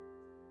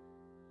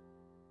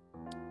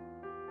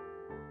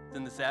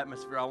In this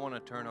atmosphere, I want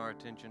to turn our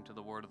attention to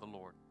the word of the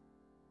Lord.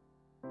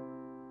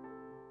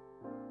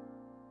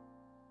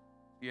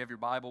 If you have your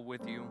Bible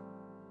with you,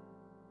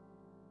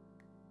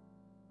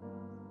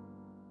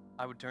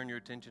 I would turn your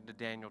attention to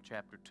Daniel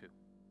chapter 2.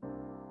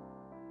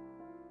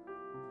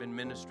 I've been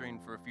ministering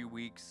for a few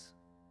weeks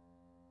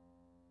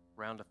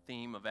around a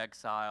theme of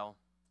exile,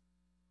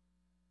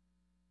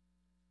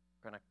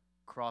 kind of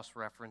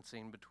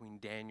cross-referencing between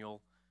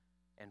Daniel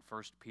and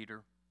 1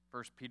 Peter.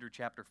 1 Peter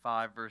chapter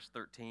 5, verse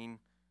 13.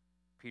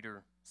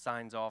 Peter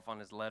signs off on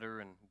his letter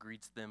and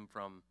greets them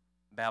from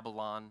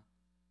Babylon,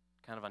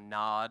 kind of a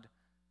nod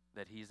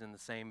that he's in the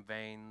same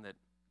vein that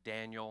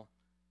Daniel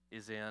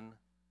is in.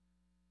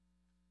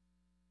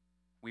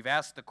 We've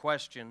asked the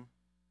question,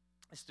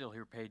 I still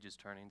hear pages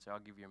turning, so I'll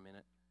give you a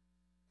minute.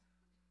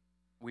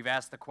 We've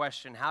asked the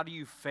question, how do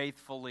you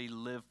faithfully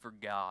live for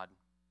God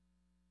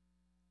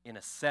in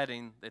a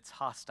setting that's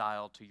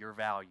hostile to your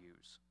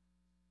values?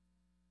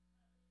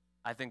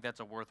 I think that's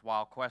a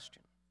worthwhile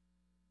question.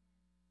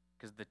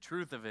 Because the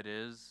truth of it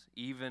is,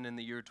 even in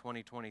the year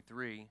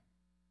 2023,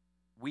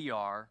 we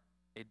are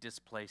a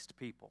displaced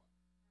people.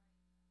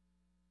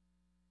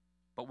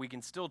 But we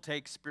can still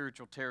take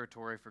spiritual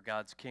territory for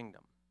God's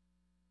kingdom.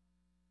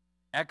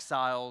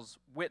 Exiles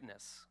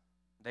witness.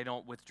 They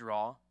don't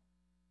withdraw.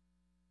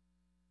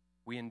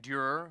 We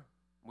endure.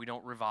 We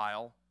don't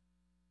revile.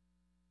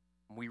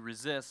 We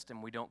resist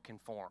and we don't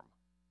conform.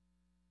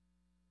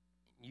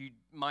 You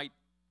might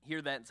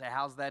hear that and say,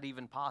 how's that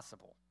even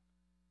possible?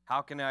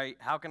 How can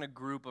a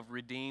group of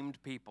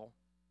redeemed people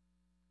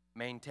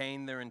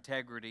maintain their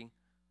integrity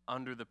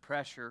under the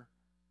pressure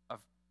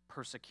of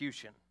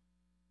persecution?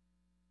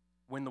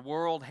 When the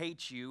world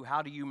hates you,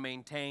 how do you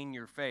maintain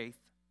your faith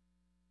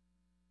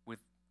with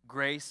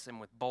grace and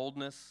with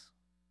boldness,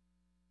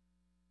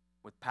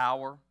 with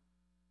power?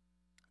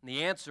 And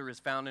the answer is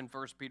found in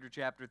 1 Peter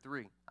chapter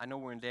 3. I know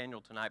we're in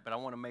Daniel tonight, but I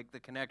want to make the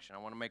connection. I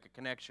want to make a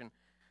connection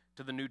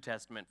to the New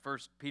Testament. 1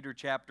 Peter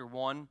chapter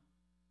 1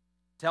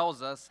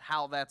 tells us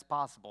how that's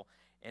possible.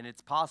 And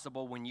it's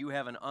possible when you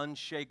have an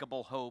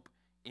unshakable hope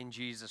in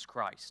Jesus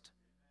Christ.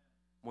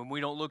 When we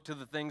don't look to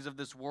the things of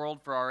this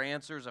world for our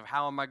answers of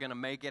how am I going to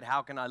make it,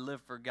 how can I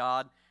live for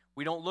God,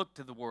 we don't look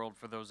to the world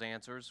for those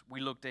answers.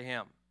 We look to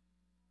Him.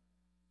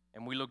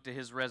 And we look to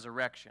His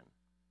resurrection.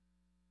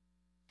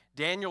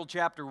 Daniel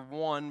chapter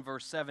 1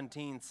 verse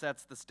 17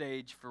 sets the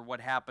stage for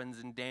what happens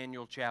in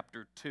Daniel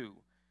chapter 2.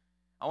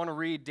 I want to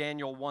read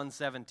Daniel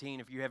 1:17.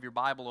 If you have your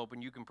Bible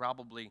open, you can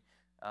probably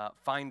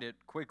find it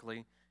quickly.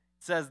 It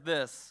says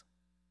this,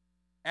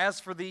 "As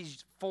for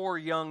these 4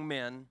 young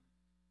men,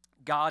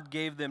 God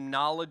gave them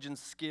knowledge and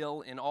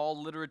skill in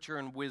all literature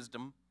and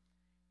wisdom,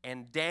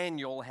 and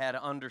Daniel had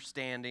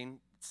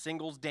understanding,"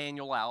 singles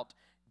Daniel out,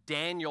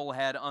 "Daniel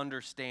had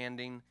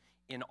understanding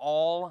in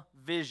all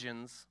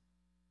visions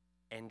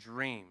and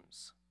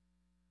dreams."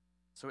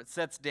 So it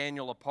sets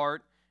Daniel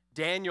apart.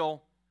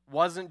 Daniel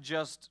wasn't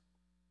just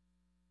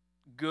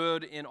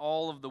good in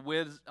all the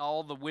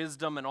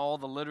wisdom and all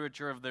the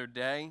literature of their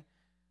day,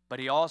 but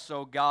he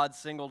also, God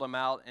singled him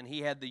out, and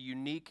he had the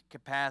unique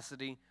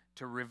capacity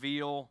to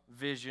reveal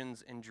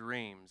visions and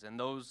dreams. And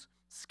those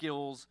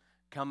skills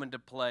come into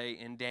play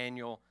in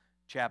Daniel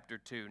chapter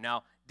 2.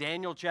 Now,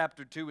 Daniel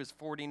chapter 2 is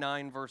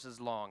 49 verses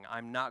long.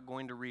 I'm not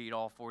going to read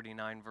all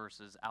 49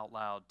 verses out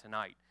loud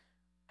tonight.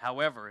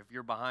 However, if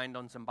you're behind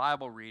on some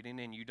Bible reading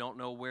and you don't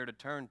know where to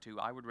turn to,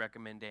 I would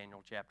recommend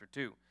Daniel chapter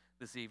 2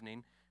 this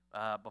evening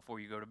before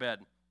you go to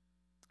bed.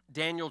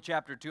 Daniel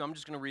chapter 2, I'm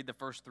just going to read the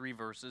first 3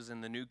 verses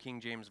in the New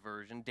King James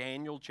Version.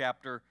 Daniel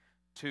chapter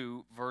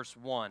 2, verse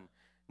 1.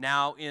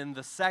 "Now in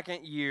the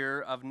 2nd year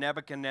of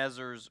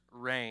Nebuchadnezzar's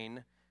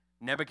reign,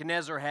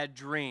 Nebuchadnezzar had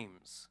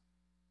dreams,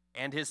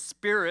 and his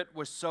spirit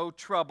was so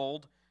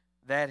troubled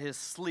that his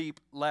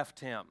sleep left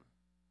him.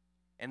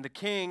 And the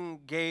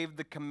king gave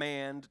the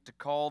command to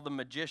call the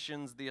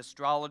magicians, the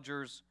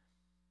astrologers,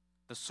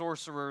 the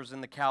sorcerers,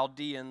 and the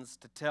Chaldeans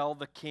to tell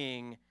the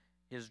king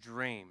his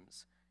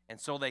dreams. And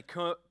so they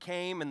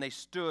came and they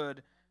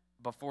stood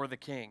before the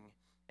king.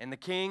 And the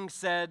king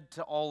said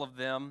to all of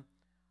them,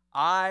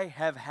 'I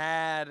have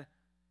had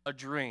a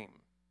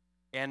dream,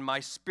 and my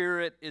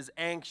spirit is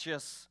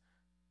anxious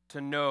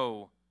to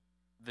know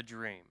the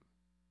dream.'"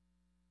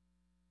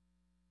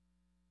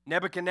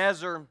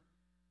 Nebuchadnezzar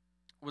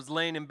was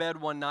laying in bed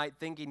one night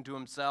thinking to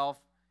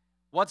himself,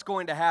 what's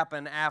going to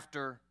happen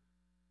after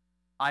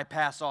I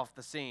pass off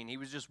the scene? He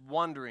was just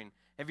wondering.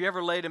 Have you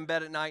ever laid in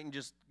bed at night and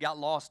just got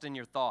lost in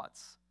your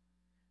thoughts?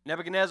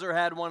 Nebuchadnezzar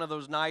had one of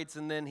those nights,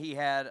 and then he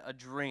had a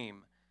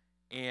dream.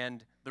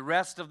 And the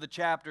rest of the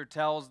chapter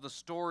tells the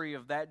story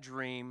of that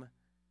dream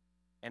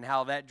and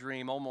how that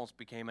dream almost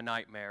became a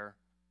nightmare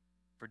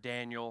for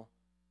Daniel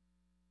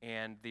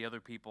and the other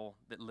people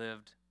that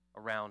lived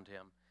around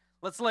him.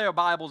 Let's lay our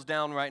Bibles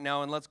down right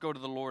now and let's go to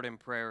the Lord in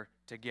prayer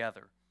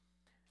together.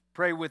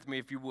 Pray with me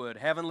if you would.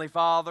 Heavenly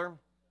Father,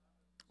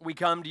 we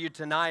come to you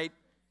tonight.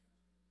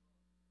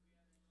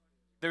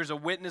 There's a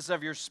witness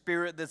of your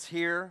Spirit that's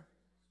here.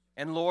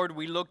 And Lord,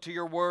 we look to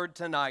your word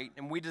tonight,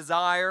 and we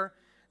desire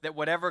that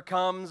whatever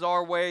comes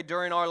our way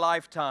during our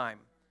lifetime,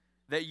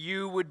 that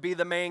you would be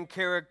the main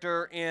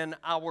character in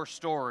our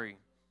story.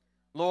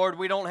 Lord,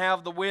 we don't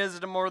have the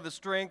wisdom or the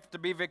strength to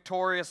be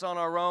victorious on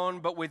our own,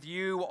 but with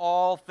you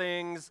all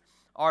things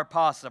are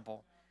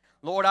possible.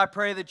 Lord, I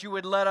pray that you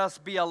would let us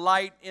be a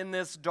light in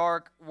this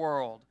dark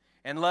world,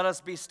 and let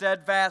us be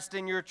steadfast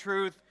in your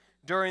truth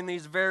during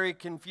these very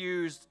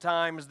confused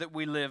times that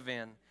we live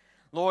in.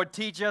 Lord,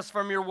 teach us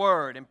from your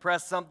word.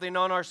 Impress something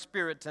on our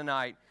spirit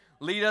tonight.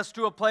 Lead us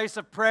to a place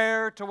of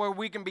prayer to where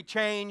we can be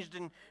changed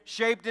and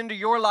shaped into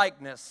your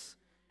likeness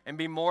and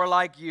be more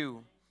like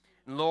you.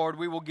 And Lord,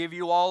 we will give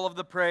you all of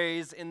the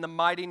praise in the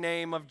mighty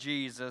name of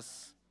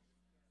Jesus.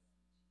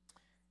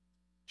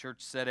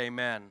 Church said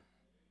amen.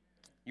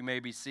 You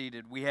may be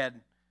seated. We had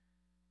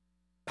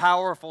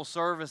powerful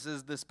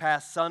services this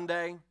past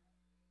Sunday.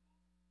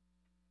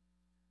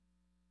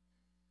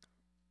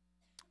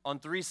 On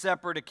 3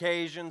 separate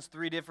occasions,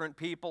 3 different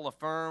people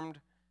affirmed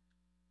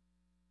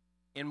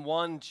in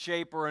one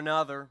shape or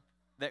another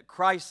that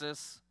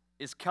crisis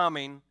is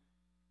coming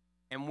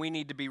and we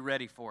need to be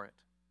ready for it.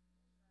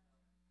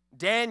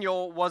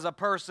 Daniel was a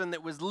person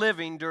that was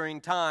living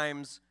during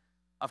times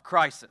of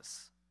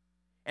crisis.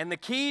 And the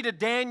key to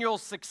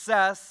Daniel's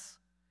success,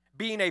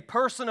 being a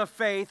person of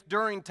faith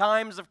during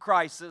times of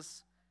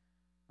crisis,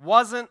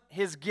 wasn't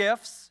his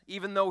gifts,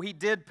 even though he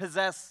did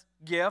possess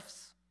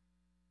gifts.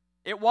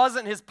 It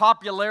wasn't his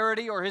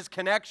popularity or his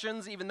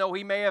connections, even though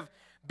he may have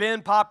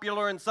been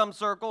popular in some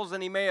circles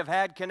and he may have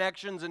had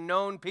connections and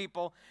known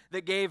people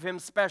that gave him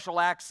special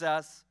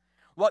access.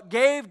 What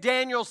gave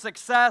Daniel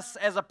success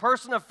as a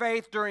person of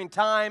faith during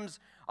times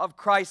of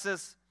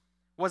crisis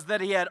was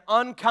that he had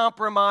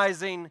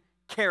uncompromising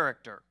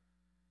character.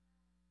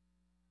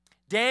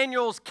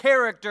 Daniel's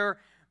character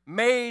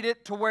made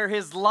it to where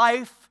his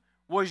life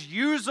was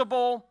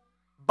usable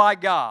by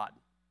God.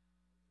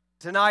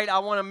 Tonight I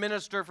want to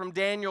minister from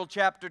Daniel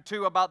chapter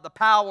 2 about the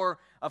power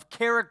of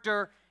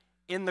character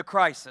in the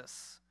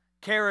crisis.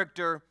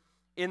 Character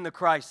in the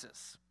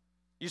crisis.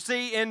 You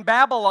see, in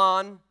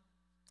Babylon,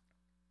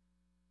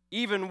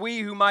 even we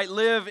who might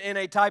live in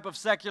a type of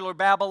secular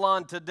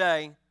Babylon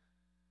today,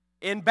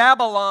 in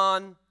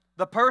Babylon,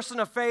 the person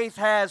of faith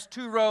has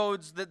 2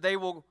 roads that they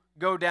will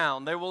go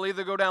down. They will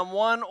either go down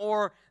one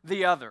or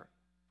the other.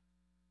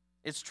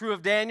 It's true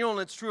of Daniel and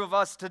it's true of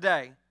us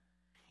today.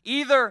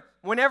 Either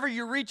whenever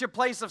you reach a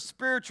place of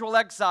spiritual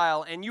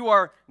exile and you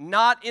are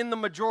not in the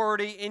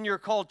majority in your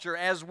culture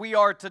as we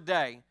are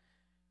today,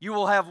 you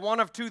will have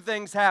one of 2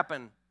 things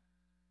happen.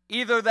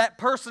 Either that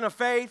person of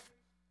faith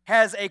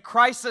has a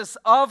crisis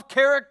of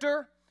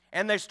character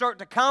and they start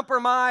to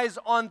compromise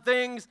on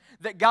things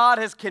that God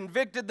has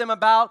convicted them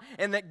about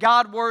and that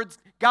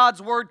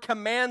God's word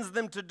commands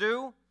them to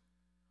do,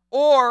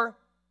 or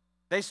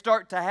they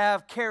start to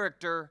have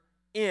character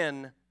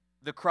in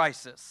the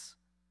crisis.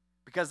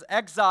 Because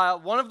exile,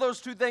 one of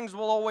those 2 things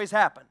will always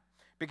happen.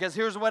 Because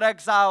here's what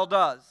exile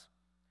does.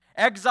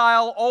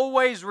 Exile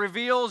always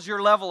reveals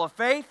your level of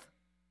faith,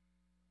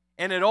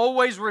 and it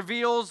always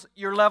reveals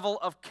your level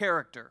of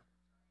character.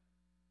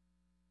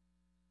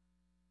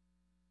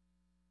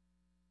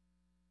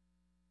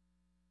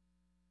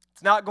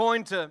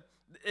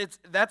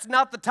 That's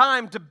not the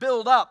time to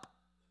build up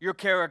your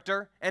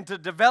character and to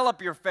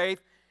develop your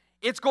faith.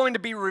 It's going to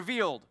be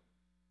revealed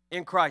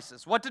in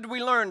crisis. What did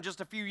we learn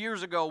just a few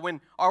years ago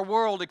when our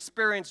world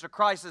experienced a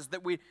crisis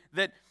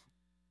that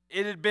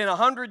it had been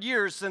 100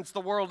 years since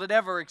the world had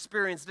ever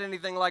experienced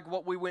anything like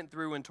what we went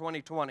through in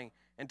 2020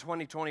 and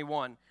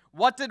 2021?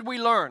 What did we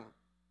learn?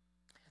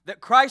 That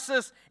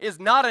crisis is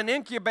not an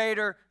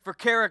incubator for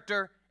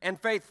character and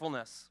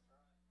faithfulness.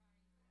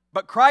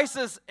 But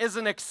crisis is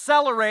an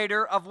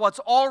accelerator of what's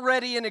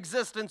already in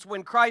existence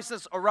when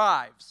crisis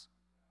arrives.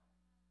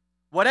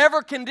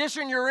 Whatever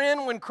condition you're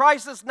in when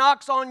crisis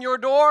knocks on your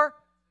door,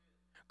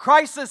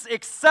 crisis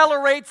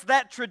accelerates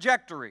that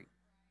trajectory.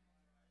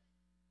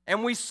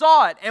 And we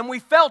saw it and we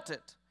felt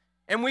it.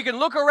 And we can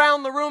look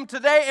around the room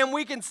today and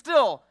we can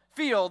still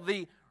feel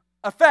the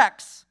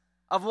effects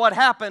of what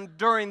happened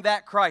during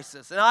that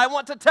crisis. And I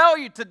want to tell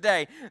you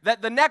today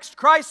that the next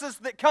crisis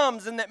that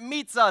comes and that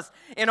meets us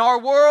in our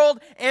world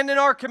and in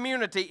our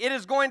community, it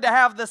is going to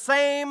have the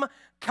same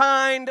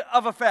kind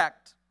of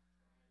effect.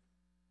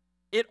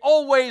 It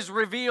always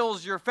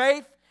reveals your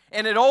faith,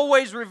 and it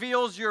always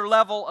reveals your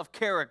level of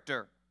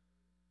character.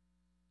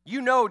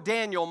 You know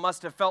Daniel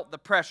must have felt the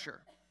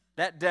pressure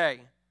that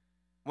day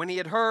when he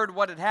had heard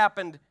what had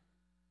happened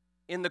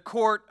in the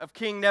court of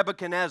King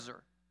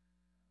Nebuchadnezzar.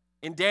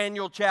 In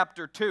Daniel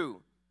chapter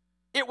 2,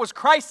 it was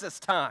crisis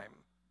time.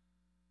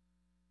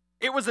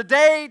 It was a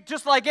day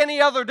just like any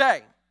other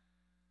day.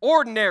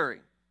 Ordinary.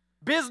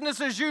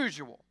 Business as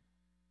usual.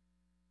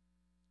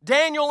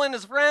 Daniel and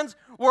his friends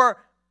were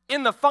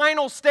in the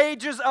final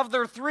stages of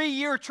their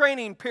 3-year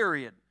training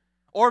period.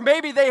 Or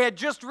maybe they had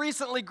just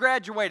recently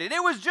graduated.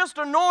 It was just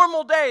a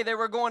normal day. They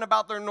were going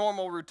about their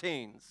normal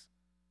routines.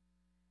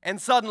 And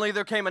suddenly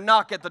there came a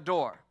knock at the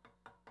door.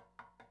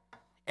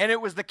 And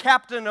it was the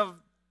captain of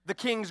the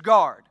king's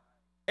guard,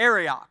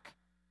 Arioch.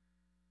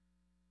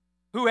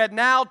 who had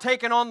now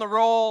taken on the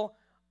role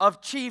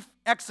of chief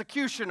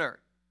executioner,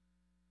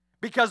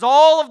 because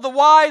all of the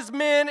wise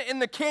men in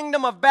the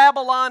kingdom of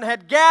Babylon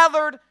had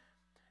gathered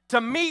to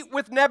meet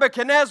with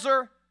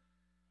Nebuchadnezzar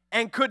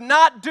and could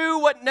not do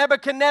what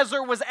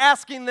Nebuchadnezzar was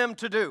asking them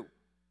to do.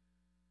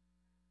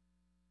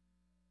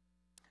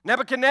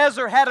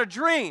 Nebuchadnezzar had a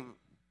dream,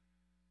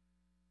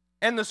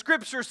 and the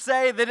scriptures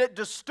say that it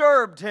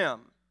disturbed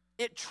him.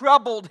 It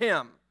troubled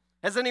him.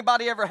 Has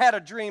anybody ever had a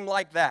dream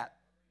like that?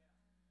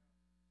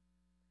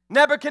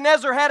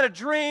 Nebuchadnezzar had a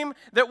dream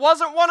that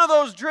wasn't one of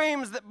those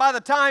dreams that by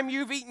the time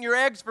you've eaten your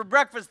eggs for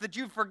breakfast that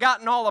you've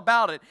forgotten all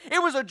about it.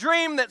 It was a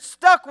dream that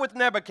stuck with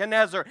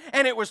Nebuchadnezzar,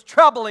 and it was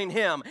troubling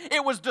him.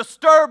 It was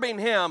disturbing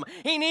him.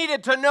 He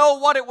needed to know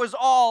what it was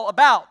all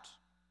about.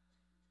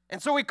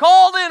 And so he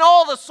called in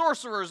all the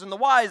sorcerers and the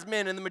wise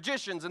men and the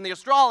magicians and the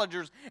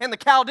astrologers and the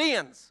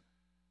Chaldeans.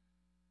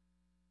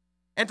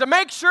 And to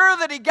make sure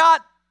that he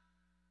got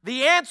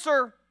the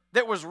answer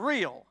that was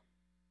real,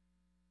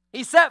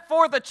 he set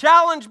forth a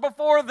challenge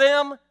before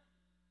them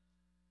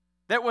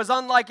that was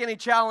unlike any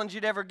challenge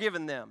he'd ever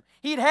given them.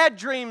 He'd had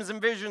dreams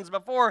and visions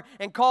before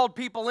and called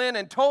people in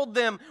and told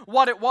them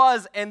what it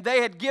was, and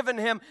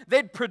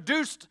they'd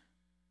produced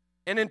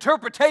an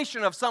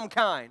interpretation of some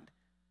kind.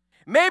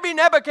 Maybe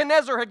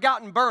Nebuchadnezzar had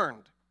gotten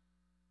burned.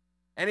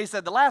 And he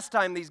said, the last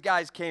time these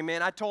guys came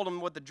in, I told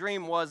them what the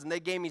dream was, and they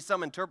gave me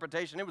some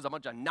interpretation. It was a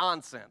bunch of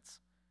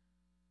nonsense.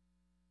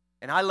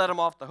 And I let them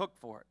off the hook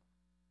for it.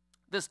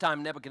 This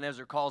time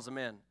Nebuchadnezzar calls them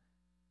in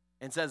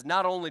and says,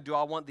 not only do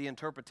I want the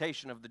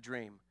interpretation of the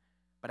dream,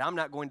 but I'm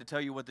not going to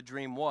tell you what the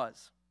dream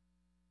was.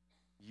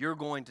 You're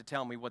going to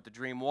tell me what the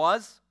dream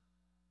was,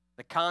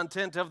 the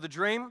content of the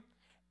dream,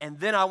 and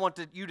then I want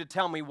you to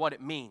tell me what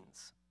it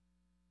means.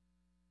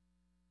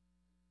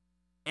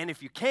 And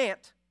if you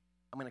can't,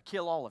 I'm going to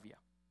kill all of you.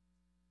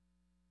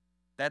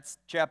 That's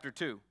chapter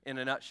 2 in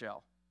a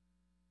nutshell.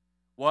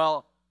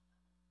 Well,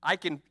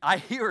 I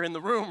hear in the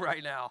room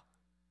right now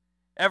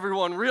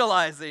everyone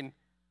realizing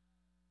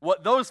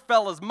what those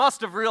fellas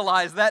must have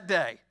realized that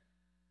day.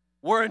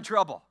 We're in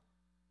trouble.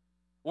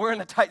 We're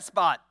in a tight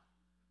spot.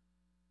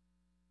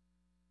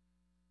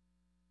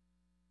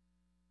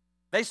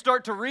 They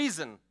start to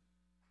reason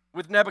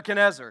with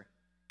Nebuchadnezzar.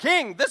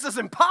 King, this is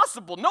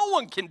impossible. No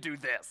one can do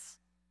this.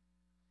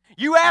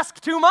 You ask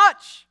too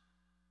much.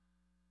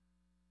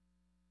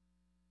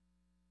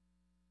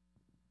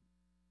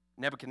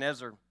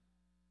 Nebuchadnezzar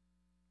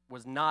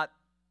was not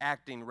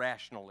acting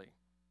rationally.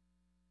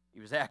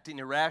 He was acting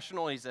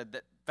irrational. He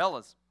said,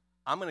 fellas,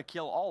 I'm going to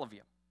kill all of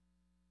you.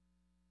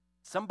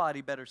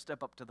 Somebody better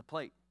step up to the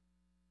plate.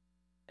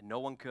 And no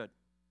one could.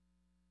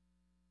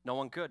 No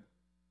one could.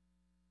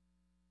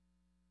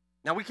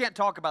 Now, we can't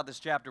talk about this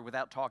chapter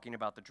without talking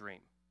about the dream.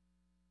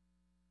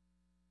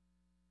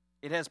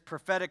 It has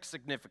prophetic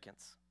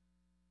significance.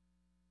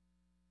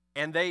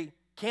 And they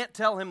can't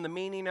tell him the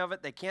meaning of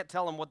it. They can't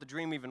tell him what the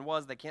dream even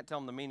was. They can't tell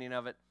him the meaning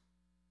of it.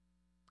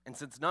 And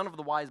since none of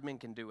the wise men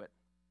can do it,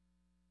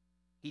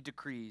 he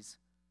decrees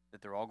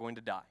that they're all going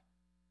to die.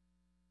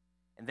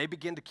 And they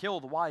begin to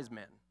kill the wise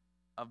men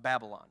of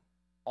Babylon.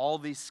 All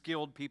these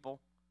skilled people,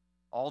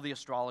 all the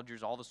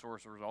astrologers, all the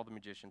sorcerers, all the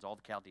magicians, all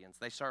the Chaldeans.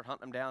 They start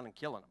hunting them down and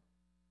killing them.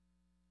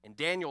 And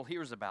Daniel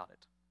hears about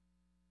it.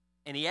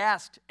 And he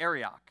asked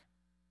Arioch,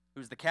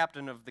 who's the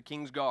captain of the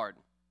king's guard,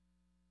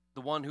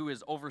 the one who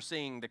is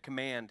overseeing the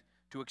command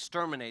to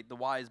exterminate the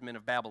wise men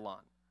of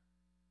Babylon.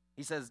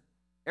 He says,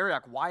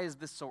 Arioch, why is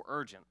this so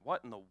urgent?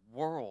 What in the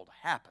world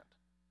happened?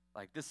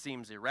 Like, this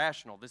seems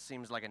irrational. This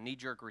seems like a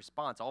knee-jerk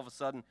response. All of a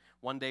sudden,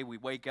 one day we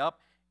wake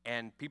up,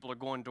 and people are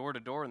going door to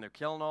door, and they're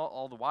killing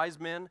all the wise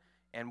men,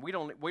 and we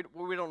don't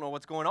know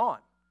what's going on.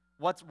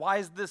 Why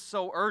is this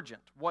so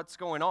urgent? What's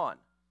going on?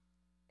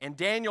 And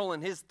Daniel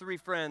and his 3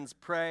 friends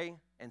pray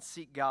and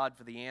seek God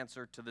for the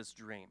answer to this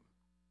dream.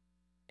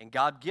 And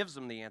God gives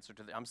them the answer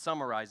to I'm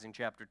summarizing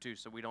chapter 2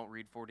 so we don't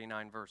read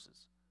 49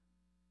 verses.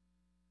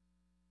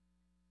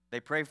 They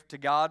pray to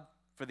God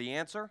for the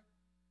answer.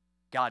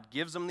 God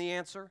gives them the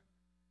answer.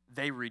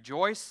 They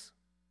rejoice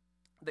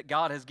that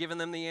God has given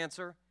them the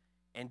answer.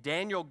 And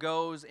Daniel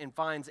goes and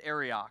finds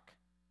Arioch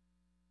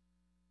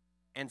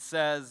and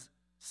says,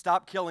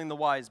 stop killing the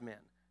wise men.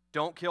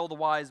 Don't kill the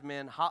wise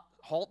men.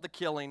 Halt the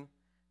killing.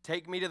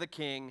 Take me to the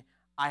king.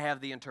 I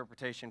have the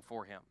interpretation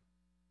for him.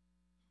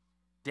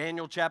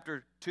 Daniel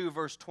chapter 2,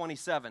 verse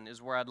 27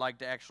 is where I'd like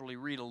to actually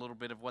read a little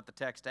bit of what the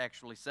text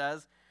actually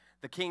says.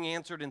 The king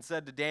answered and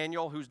said to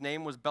Daniel, whose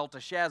name was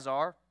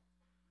Belteshazzar,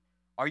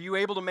 are you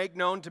able to make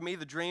known to me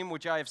the dream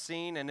which I have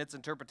seen and its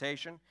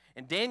interpretation?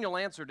 And Daniel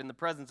answered in the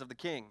presence of the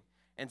king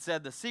and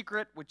said, the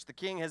secret which the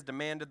king has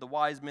demanded, the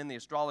wise men, the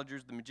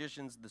astrologers, the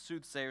magicians, the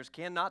soothsayers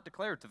cannot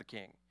declare to the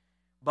king.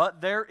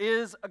 But there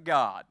is a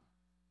God.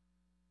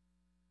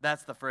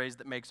 That's the phrase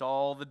that makes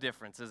all the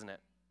difference, isn't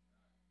it?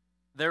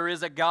 There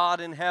is a God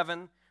in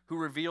heaven who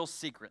reveals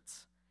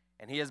secrets.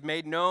 And he has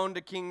made known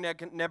to King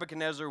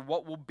Nebuchadnezzar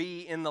what will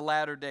be in the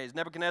latter days.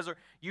 Nebuchadnezzar,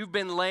 you've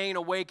been laying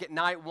awake at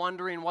night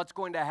wondering what's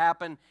going to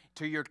happen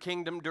to your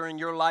kingdom during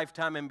your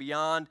lifetime and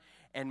beyond.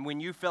 And when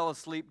you fell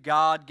asleep,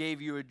 God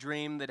gave you a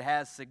dream that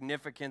has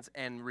significance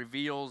and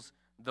reveals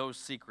those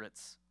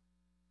secrets.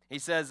 He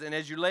says, and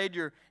as you laid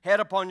your head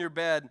upon your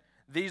bed,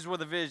 these were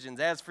the visions.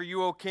 As for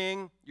you, O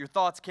king, your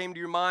thoughts came to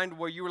your mind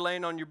where you were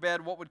laying on your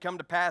bed, what would come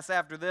to pass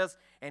after this?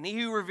 And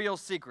he who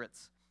reveals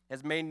secrets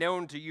has made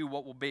known to you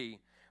what will be.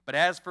 But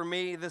as for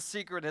me, this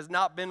secret has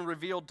not been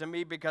revealed to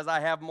me because I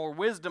have more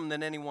wisdom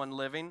than anyone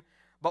living.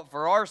 But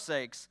for our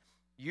sakes,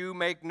 you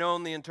make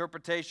known the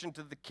interpretation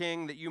to the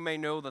king, that you may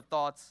know the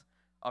thoughts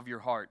of your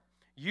heart.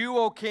 You,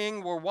 O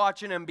king, were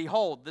watching, and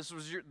behold, this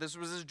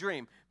was his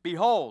dream.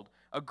 Behold,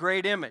 a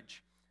great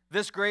image.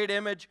 This great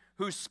image,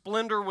 whose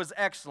splendor was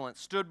excellent,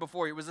 stood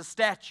before you. It was a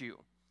statue,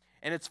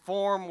 and its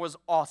form was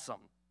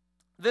awesome.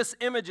 This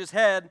image's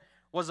head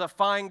was of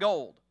fine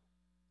gold,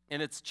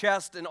 and its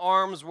chest and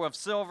arms were of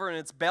silver, and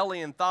its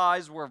belly and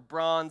thighs were of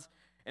bronze,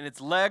 and its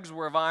legs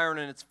were of iron,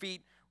 and its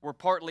feet were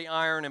partly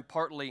iron and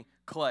partly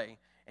clay.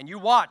 And you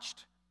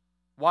watched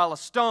while a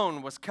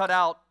stone was cut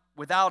out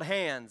without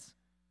hands,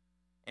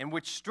 and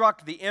which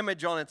struck the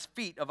image on its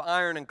feet of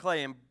iron and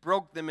clay and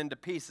broke them into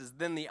pieces.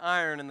 Then the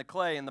iron and the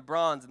clay and the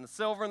bronze and the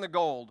silver and the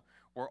gold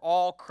were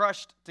all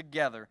crushed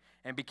together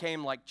and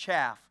became like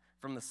chaff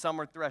from the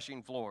summer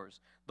threshing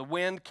floors. The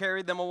wind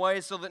carried them away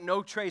so that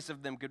no trace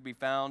of them could be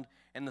found,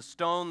 and the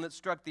stone that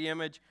struck the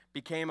image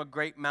became a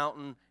great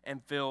mountain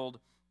and filled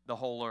the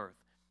whole earth.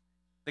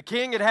 The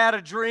king had had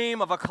a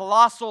dream of a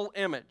colossal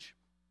image,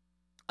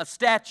 a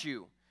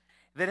statue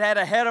that had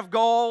a head of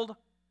gold,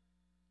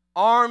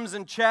 arms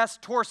and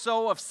chest,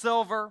 torso of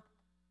silver.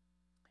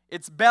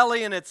 Its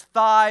belly and its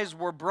thighs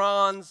were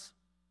bronze.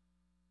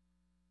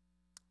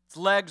 Its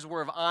legs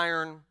were of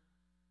iron.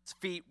 Its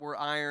feet were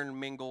iron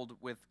mingled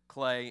with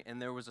clay. And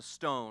there was a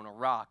stone, a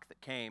rock, that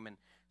came and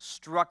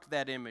struck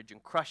that image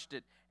and crushed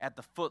it at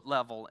the foot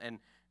level and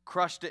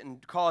crushed it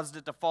and caused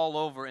it to fall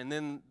over. And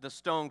then the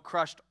stone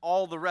crushed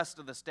all the rest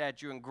of the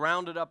statue and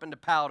ground it up into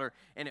powder,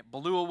 and it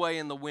blew away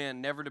in the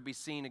wind, never to be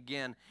seen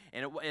again.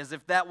 And as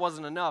if that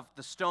wasn't enough,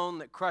 the stone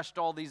that crushed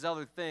all these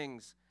other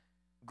things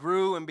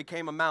grew and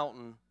became a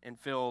mountain and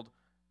filled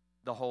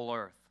the whole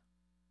earth.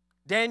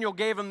 Daniel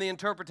gave him the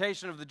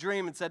interpretation of the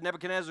dream and said,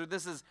 Nebuchadnezzar,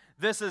 this is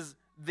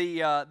the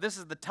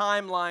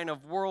timeline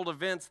of world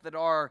events that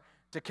are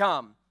to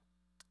come.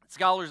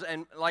 Scholars,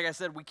 and like I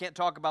said, we can't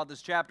talk about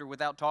this chapter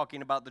without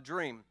talking about the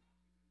dream.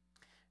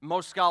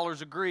 Most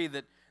scholars agree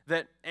that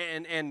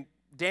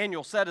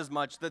Daniel said as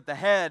much, that the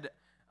head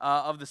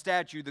of the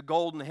statue, the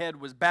golden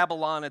head, was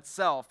Babylon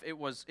itself. It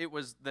was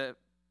the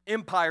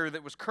empire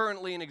that was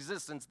currently in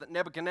existence that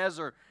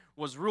Nebuchadnezzar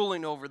was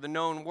ruling over, the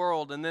known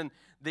world. And then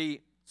the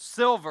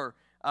silver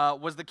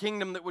was the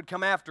kingdom that would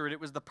come after it.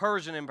 It was the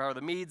Persian Empire, the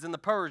Medes and the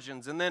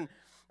Persians. And then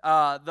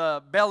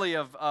the belly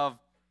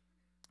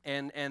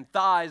and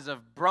thighs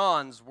of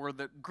bronze were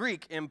the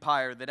Greek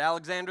Empire that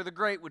Alexander the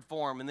Great would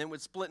form, and then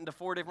would split into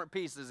 4 different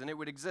pieces, and it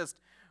would exist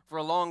for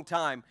a long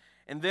time.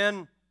 And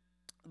then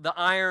the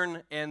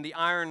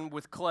iron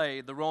with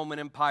clay, the Roman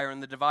Empire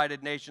and the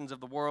divided nations of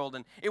the world.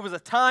 And it was a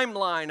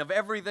timeline of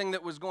everything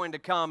that was going to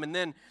come. And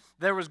then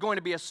there was going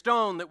to be a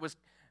stone that was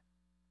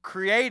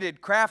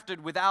crafted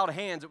without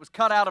hands. It was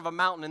cut out of a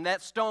mountain, and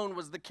that stone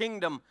was the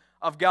kingdom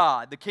of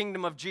God, the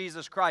kingdom of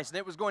Jesus Christ. And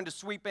it was going to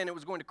sweep in, it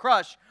was going to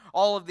crush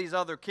all of these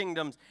other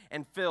kingdoms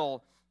and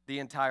fill the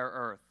entire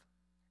earth.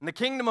 And the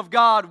kingdom of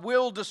God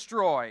will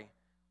destroy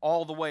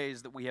all the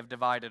ways that we have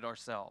divided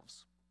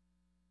ourselves.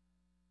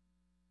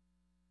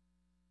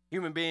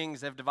 Human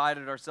beings have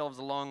divided ourselves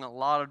along a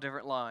lot of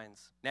different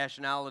lines: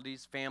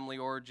 nationalities, family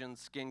origins,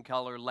 skin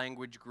color,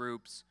 language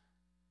groups,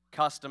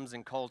 customs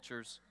and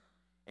cultures.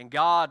 And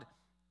God,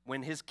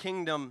 when His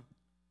kingdom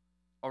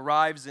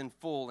arrives in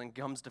full and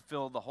comes to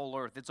fill the whole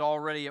earth, it's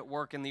already at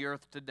work in the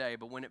earth today,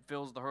 but when it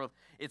fills the earth,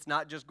 it's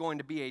not just going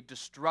to be a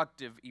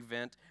destructive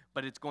event,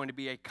 but it's going to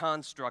be a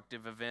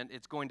constructive event.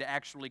 It's going to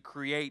actually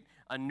create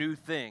a new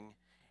thing.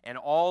 And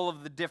all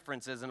of the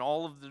differences and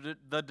all of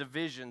the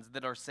divisions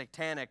that are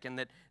satanic and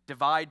that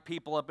divide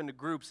people up into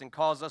groups and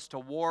cause us to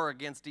war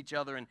against each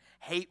other and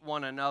hate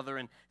one another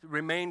and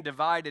remain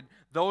divided,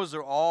 those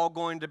are all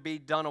going to be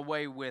done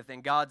away with,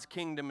 and God's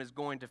kingdom is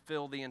going to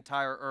fill the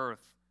entire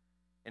earth.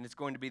 And it's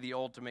going to be the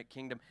ultimate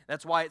kingdom.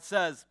 That's why it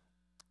says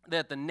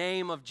that the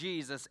name of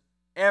Jesus,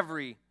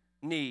 every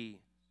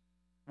knee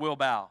will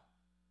bow,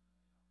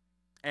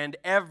 and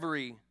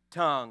every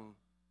tongue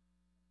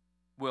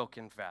will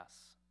confess.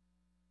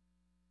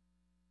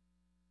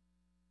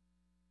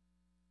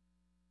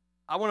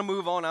 I want to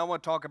move on. I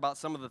want to talk about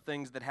some of the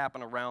things that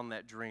happen around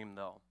that dream,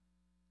 though.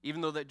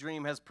 Even though that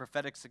dream has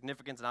prophetic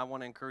significance, and I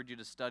want to encourage you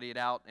to study it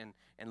out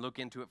and look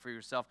into it for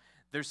yourself,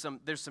 there's some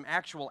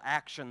actual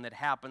action that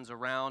happens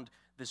around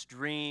this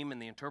dream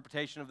and the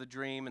interpretation of the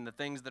dream and the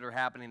things that are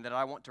happening that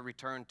I want to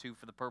return to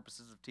for the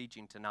purposes of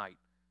teaching tonight.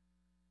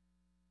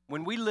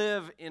 When we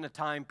live in a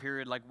time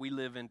period like we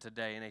live in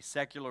today, in a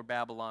secular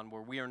Babylon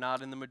where we are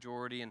not in the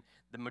majority, and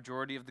the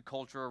majority of the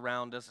culture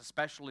around us,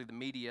 especially the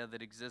media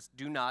that exists,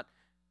 do not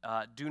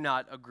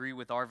agree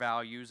with our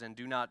values and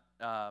do not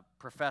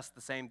profess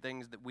the same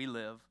things that we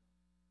live,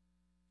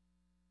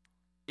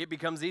 it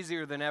becomes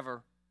easier than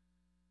ever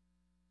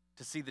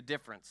to see the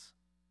difference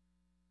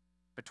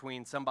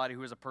between somebody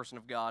who is a person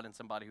of God and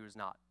somebody who is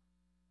not.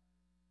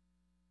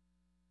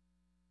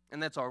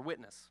 And that's our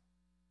witness.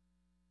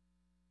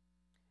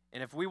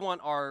 And if we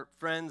want our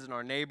friends and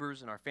our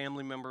neighbors and our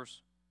family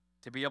members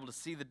to be able to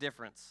see the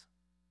difference,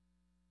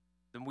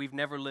 then we've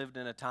never lived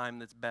in a time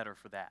that's better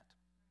for that.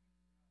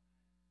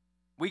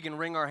 We can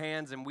wring our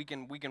hands and we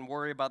can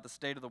worry about the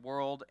state of the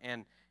world,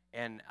 and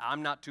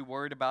I'm not too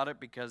worried about it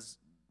because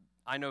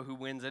I know who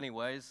wins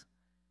anyways.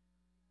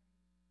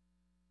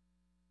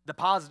 The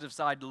positive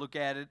side to look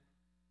at it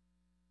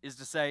is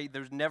to say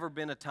there's never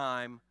been a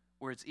time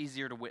where it's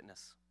easier to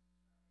witness.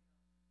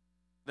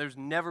 There's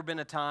never been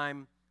a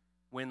time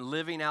when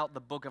living out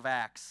the book of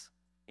Acts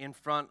in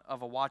front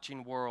of a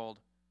watching world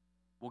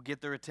will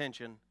get their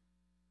attention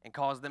and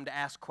cause them to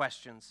ask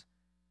questions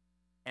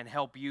and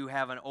help you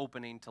have an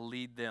opening to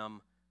lead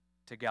them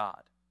to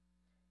God.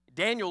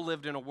 Daniel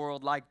lived in a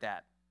world like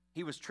that.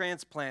 He was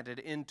transplanted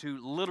into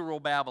literal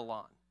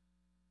Babylon.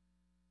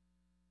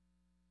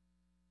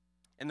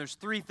 And there's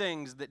three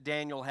things that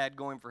Daniel had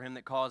going for him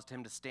that caused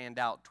him to stand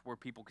out to where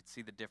people could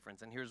see the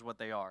difference. And here's what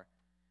they are.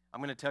 I'm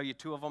going to tell you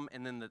two of them,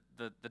 and then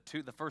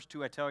the first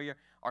two I tell you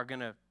are going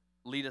to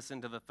lead us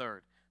into the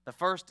third. The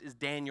first is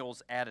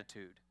Daniel's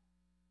attitude.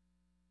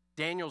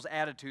 Daniel's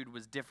attitude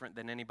was different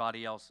than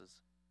anybody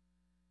else's.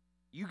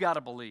 You got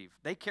to believe,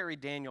 they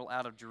carried Daniel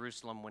out of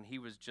Jerusalem when he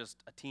was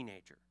just a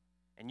teenager.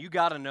 And you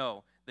got to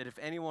know that if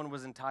anyone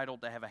was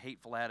entitled to have a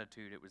hateful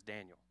attitude, it was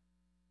Daniel.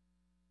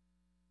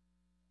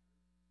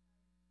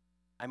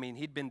 I mean,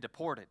 he'd been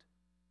deported,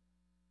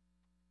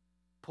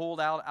 pulled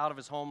out of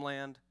his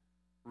homeland,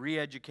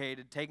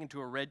 re-educated, taken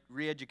to a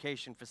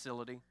re-education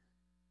facility.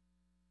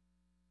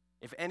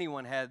 If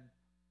anyone had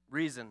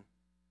reason,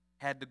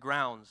 had the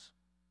grounds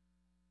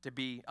to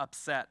be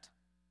upset,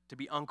 to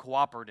be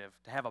uncooperative,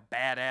 to have a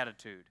bad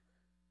attitude,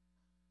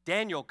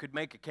 Daniel could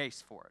make a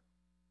case for it.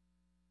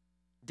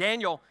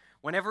 Daniel,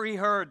 whenever he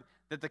heard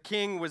that the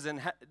king was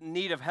in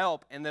need of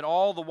help and that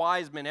all the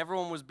wise men,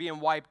 everyone was being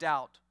wiped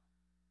out,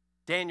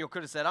 Daniel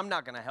could have said, I'm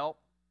not going to help.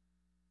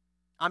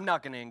 I'm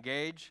not going to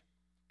engage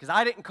because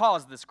I didn't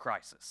cause this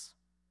crisis.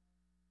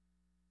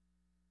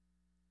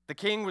 The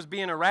king was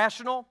being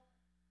irrational.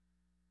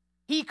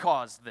 He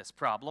caused this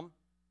problem.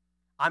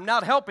 I'm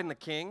not helping the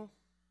king.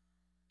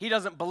 He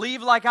doesn't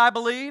believe like I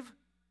believe.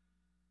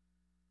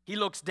 He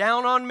looks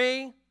down on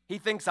me. He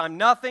thinks I'm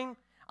nothing.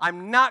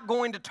 I'm not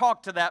going to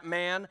talk to that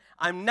man.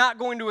 I'm not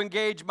going to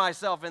engage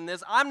myself in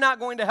this. I'm not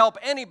going to help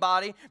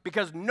anybody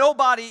because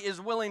nobody is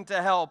willing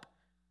to help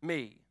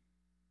me.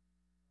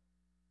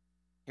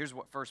 Here's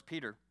what 1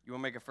 Peter, you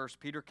want to make a 1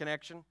 Peter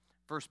connection?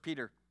 1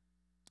 Peter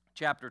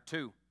chapter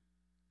 2,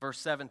 verse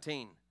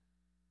 17.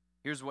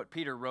 Here's what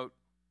Peter wrote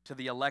to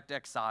the elect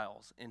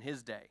exiles in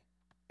his day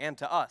and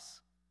to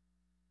us.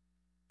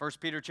 1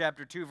 Peter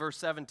chapter 2, verse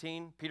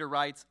 17, Peter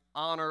writes,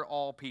 honor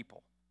all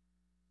people,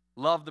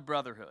 love the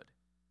brotherhood,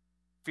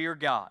 fear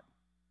God,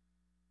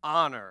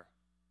 honor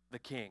the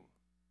king.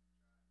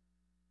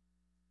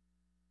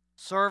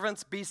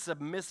 Servants, be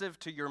submissive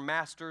to your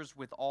masters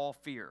with all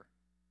fear,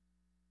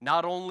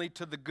 not only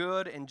to the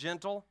good and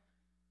gentle,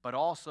 but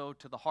also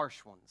to the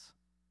harsh ones.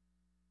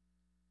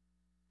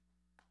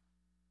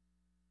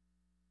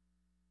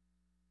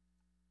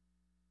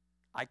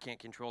 I can't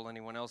control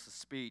anyone else's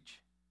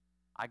speech.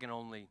 I can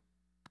only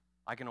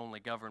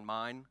govern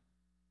mine.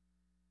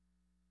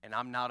 And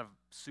I'm not a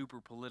super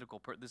political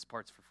person. This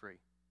part's for free.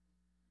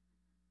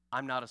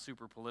 I'm not a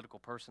super political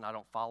person. I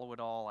don't follow it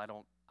all. I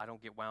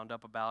don't get wound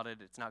up about it.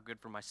 It's not good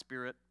for my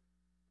spirit.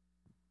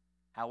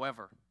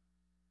 However,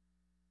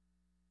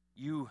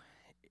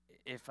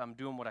 if I'm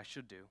doing what I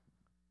should do,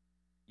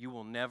 you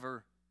will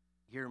never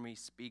hear me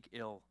speak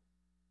ill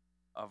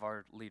of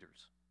our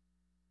leaders,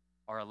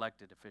 our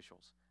elected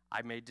officials.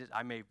 I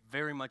may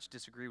very much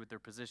disagree with their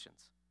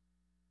positions,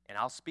 and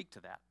I'll speak to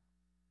that.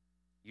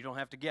 You don't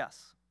have to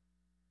guess.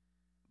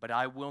 But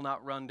I will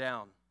not run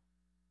down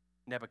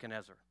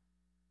Nebuchadnezzar,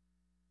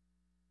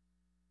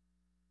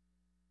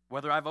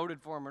 whether I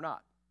voted for him or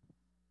not.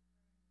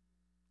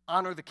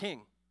 Honor the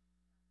king.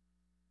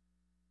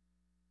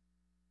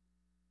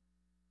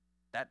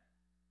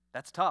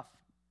 That's tough.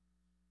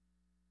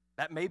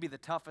 That may be the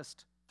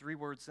toughest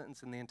three-word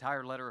sentence in the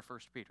entire letter of 1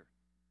 Peter.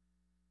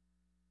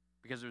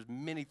 Because there's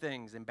many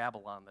things in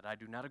Babylon that I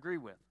do not agree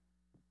with.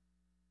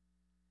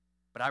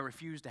 But I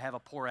refuse to have a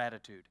poor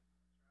attitude.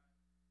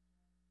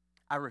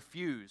 I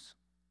refuse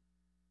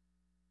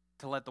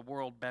to let the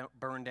world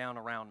burn down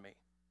around me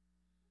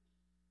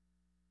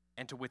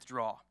and to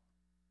withdraw.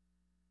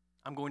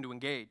 I'm going to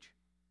engage.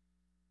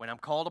 When I'm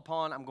called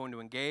upon, I'm going to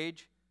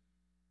engage,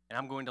 and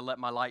I'm going to let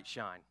my light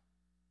shine.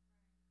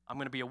 I'm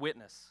going to be a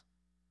witness.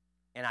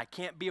 And I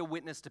can't be a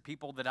witness to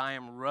people that I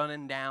am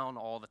running down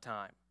all the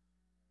time.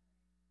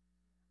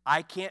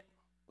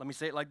 Let me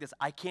say it like this,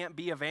 I can't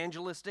be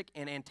evangelistic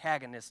and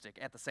antagonistic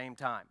at the same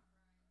time.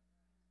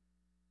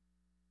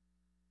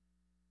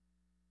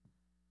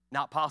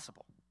 Not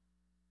possible.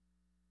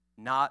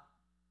 Not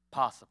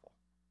possible.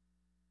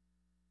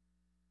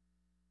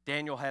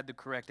 Daniel had the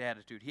correct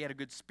attitude. He had a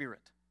good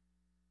spirit.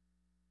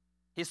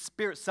 His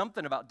spirit,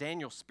 something about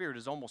Daniel's spirit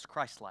is almost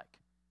Christ-like.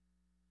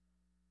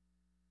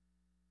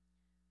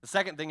 The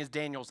second thing is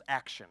Daniel's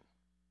action.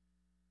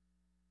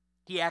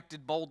 He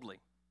acted boldly.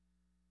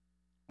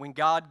 When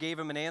God gave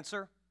him an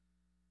answer,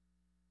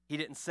 he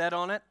didn't sit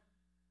on it,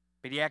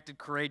 but he acted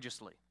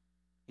courageously.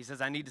 He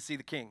says, I need to see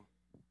the king.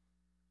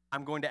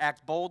 I'm going to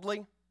act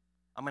boldly.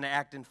 I'm going to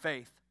act in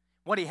faith.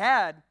 What he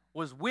had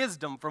was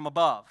wisdom from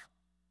above.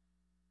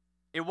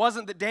 It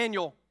wasn't that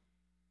Daniel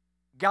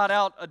got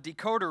out a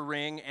decoder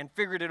ring and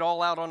figured it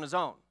all out on his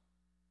own.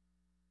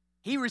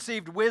 He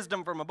received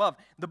wisdom from above.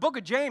 The book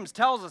of James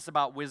tells us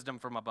about wisdom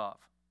from above.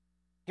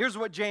 Here's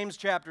what James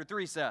chapter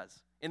 3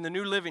 says in the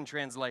New Living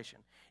Translation.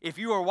 If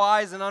you are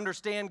wise and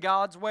understand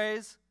God's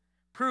ways,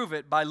 prove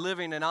it by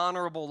living an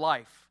honorable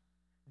life,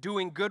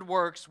 doing good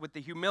works with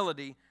the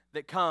humility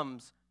that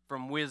comes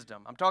from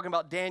wisdom. I'm talking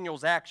about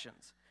Daniel's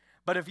actions.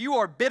 But if you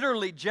are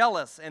bitterly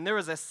jealous and there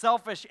is a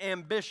selfish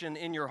ambition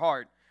in your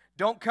heart,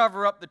 don't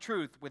cover up the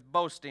truth with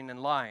boasting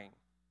and lying.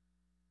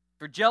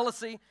 For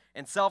jealousy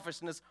and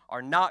selfishness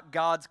are not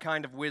God's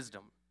kind of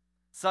wisdom.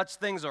 Such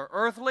things are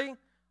earthly,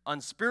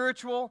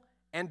 unspiritual,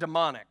 and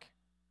demonic.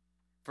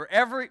 For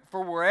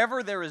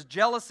wherever there is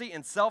jealousy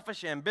and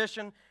selfish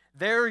ambition,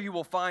 there you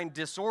will find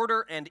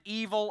disorder and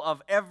evil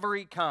of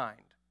every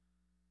kind.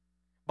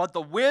 But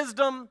the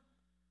wisdom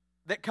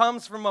that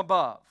comes from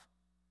above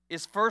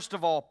is first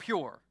of all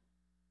pure.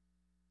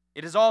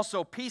 It is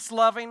also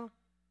peace-loving,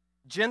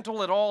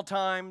 gentle at all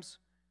times,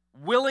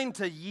 willing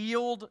to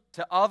yield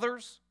to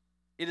others.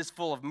 It is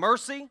full of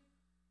mercy,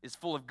 is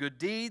full of good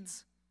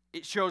deeds.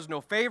 It shows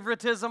no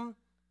favoritism,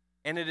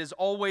 and it is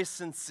always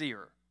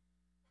sincere.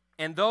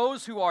 And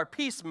those who are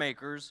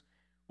peacemakers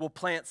will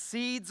plant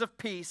seeds of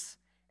peace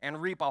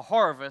and reap a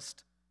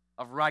harvest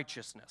of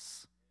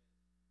righteousness.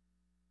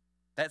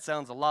 That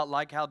sounds a lot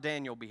like how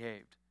Daniel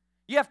behaved.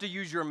 You have to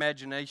use your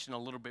imagination a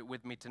little bit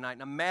with me tonight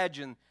and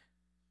imagine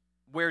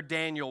where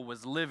Daniel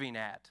was living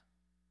at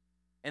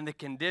and the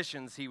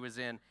conditions he was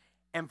in.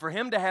 And for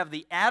him to have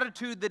the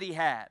attitude that he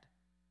had,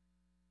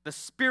 the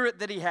spirit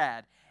that he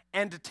had,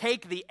 and to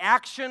take the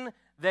action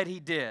that he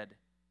did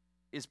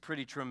is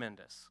pretty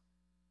tremendous.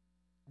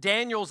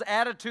 Daniel's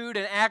attitude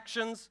and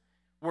actions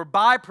were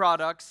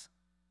byproducts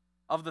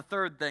of the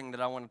third thing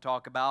that I want to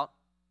talk about,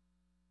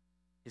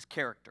 his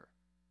character.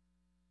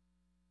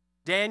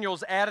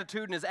 Daniel's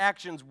attitude and his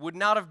actions would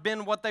not have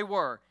been what they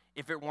were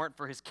if it weren't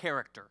for his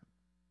character.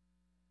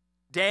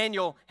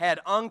 Daniel had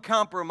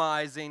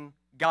uncompromising,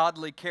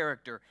 godly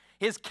character.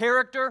 His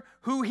character,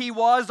 who he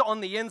was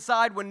on the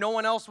inside when no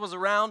one else was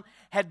around,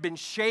 had been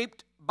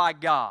shaped by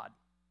God.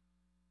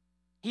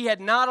 He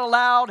had not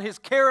allowed his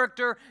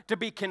character to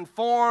be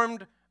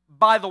conformed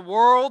by the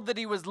world that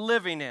he was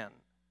living in.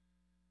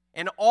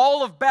 And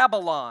all of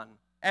Babylon,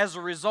 as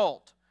a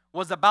result,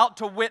 was about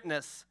to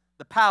witness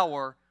the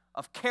power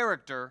of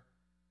character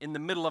in the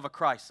middle of a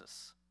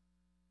crisis.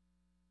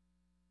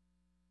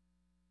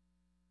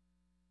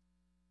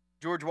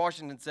 George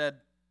Washington said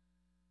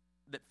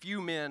that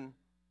few men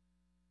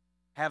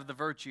have the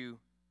virtue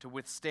to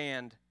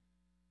withstand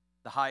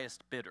the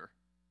highest bidder.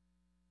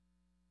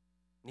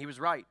 And he was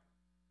right,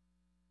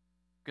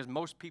 because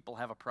most people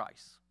have a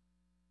price.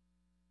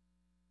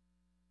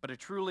 But a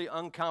truly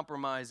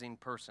uncompromising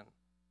person,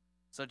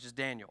 such as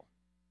Daniel,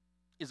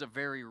 is a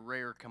very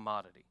rare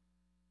commodity.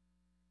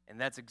 And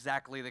that's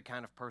exactly the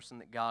kind of person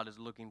that God is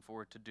looking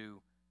for to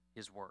do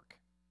his work.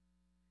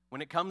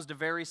 When it comes to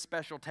very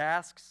special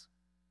tasks,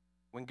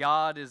 when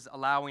God is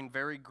allowing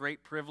very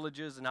great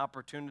privileges and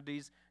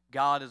opportunities,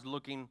 God is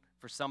looking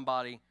for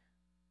somebody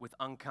with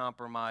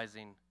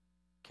uncompromising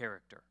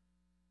character.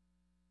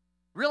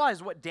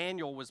 Realize what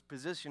Daniel was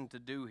positioned to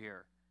do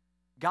here.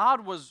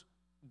 God was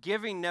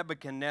giving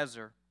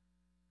Nebuchadnezzar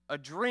a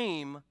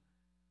dream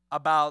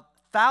about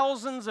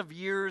thousands of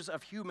years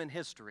of human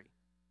history.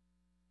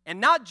 And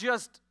not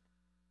just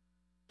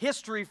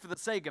history for the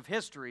sake of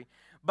history,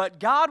 but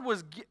God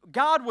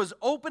was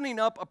opening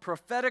up a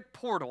prophetic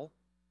portal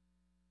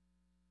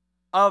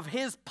of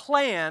his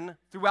plan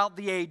throughout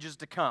the ages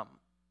to come.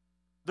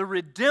 The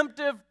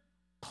redemptive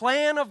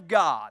plan of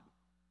God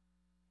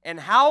and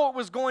how it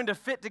was going to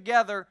fit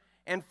together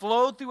and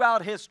flow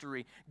throughout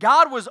history.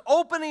 God was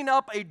opening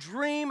up a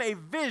dream, a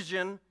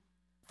vision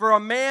for a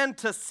man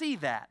to see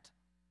that.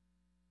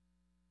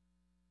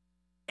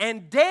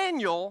 And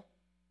Daniel,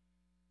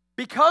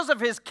 because of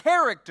his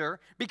character,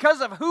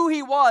 because of who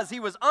he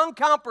was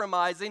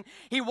uncompromising.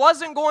 He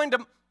wasn't going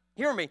to,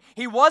 hear me,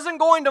 he wasn't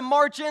going to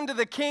march into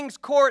the king's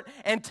court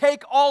and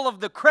take all of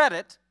the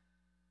credit.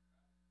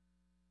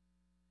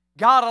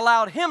 God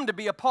allowed him to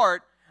be a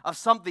part of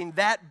something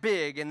that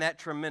big and that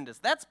tremendous.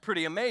 That's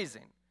pretty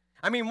amazing.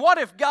 I mean, what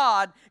if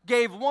God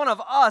gave one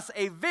of us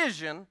a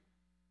vision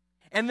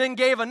and then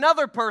gave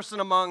another person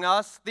among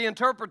us the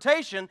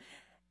interpretation,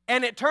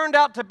 and it turned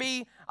out to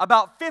be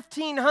about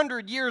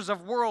 1,500 years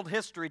of world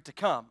history to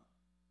come?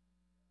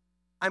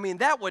 I mean,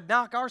 that would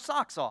knock our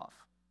socks off.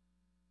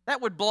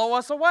 That would blow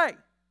us away.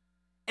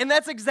 And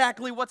that's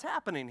exactly what's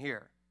happening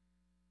here.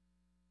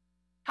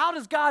 How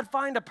does God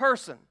find a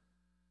person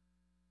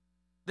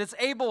that's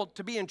able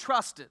to be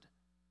entrusted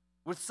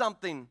with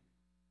something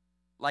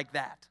like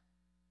that?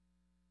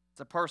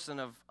 It's a person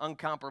of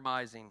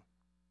uncompromising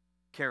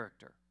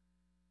character.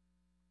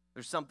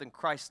 There's something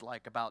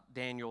Christ-like about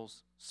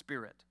Daniel's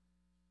spirit.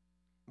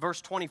 Verse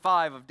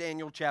 25 of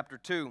Daniel chapter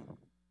 2.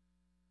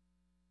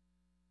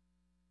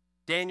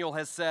 Daniel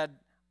has said,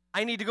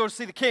 I need to go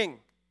see the king.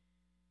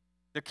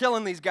 They're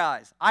killing these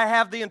guys. I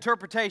have the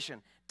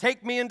interpretation.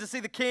 Take me in to see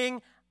the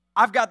king.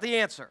 I've got the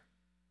answer.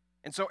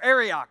 And so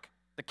Arioch,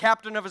 the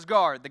captain of his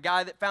guard, the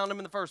guy that found him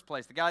in the first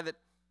place, the guy that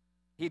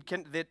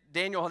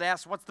Daniel had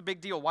asked, what's the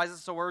big deal? Why is it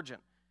so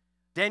urgent?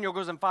 Daniel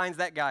goes and finds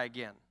that guy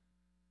again.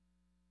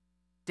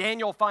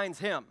 Daniel finds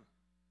him.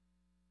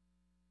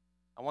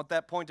 I want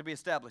that point to be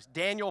established.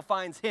 Daniel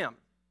finds him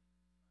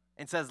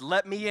and says,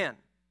 let me in.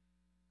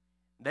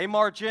 They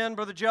march in,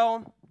 Brother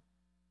Joe,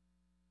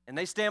 and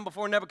they stand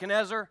before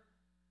Nebuchadnezzar,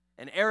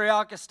 and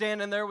Arioch is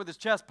standing there with his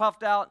chest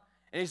puffed out,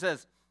 and he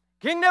says,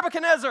 King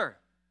Nebuchadnezzar,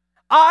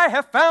 I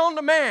have found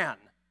a man.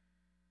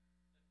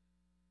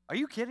 Are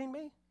you kidding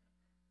me?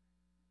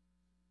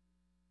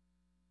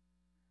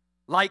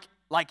 Like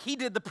he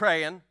did the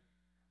praying,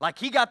 like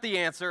he got the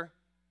answer,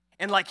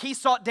 and like he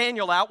sought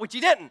Daniel out, which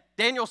he didn't.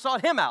 Daniel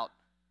sought him out.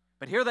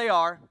 But here they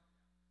are.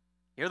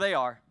 Here they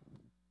are.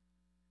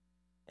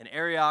 And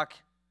Arioch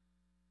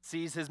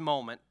sees his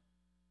moment.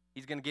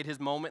 He's going to get his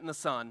moment in the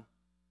sun.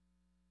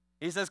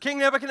 He says, King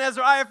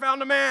Nebuchadnezzar, I have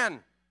found a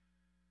man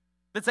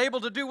that's able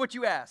to do what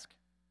you ask.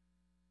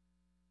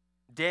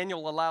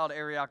 Daniel allowed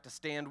Arioch to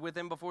stand with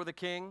him before the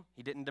king.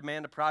 He didn't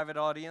demand a private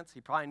audience.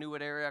 He probably knew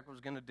what Arioch was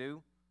going to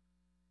do.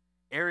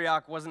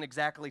 Arioch wasn't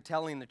exactly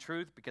telling the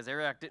truth because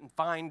Arioch didn't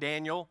find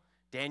Daniel.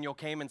 Daniel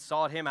came and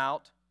sought him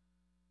out.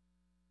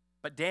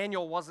 But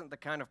Daniel wasn't the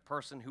kind of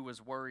person who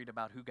was worried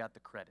about who got the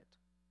credit,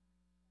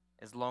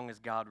 as long as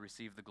God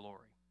received the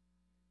glory.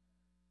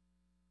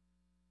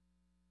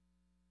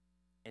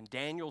 And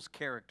Daniel's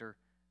character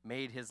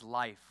made his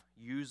life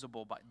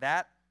usable by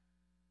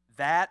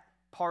that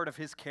part of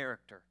his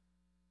character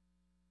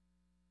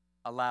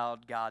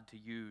allowed God to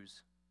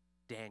use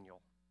Daniel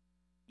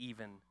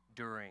even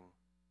during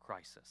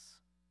crisis.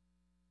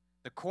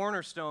 The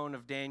cornerstone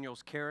of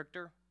Daniel's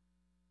character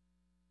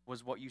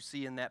was what you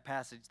see in that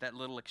passage, that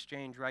little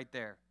exchange right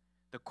there.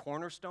 The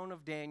cornerstone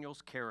of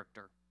Daniel's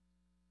character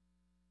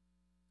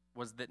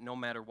was that no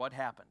matter what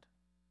happened,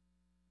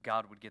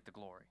 God would get the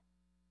glory.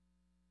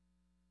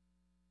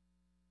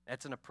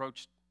 That's an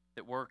approach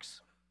that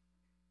works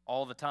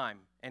all the time,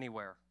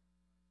 anywhere.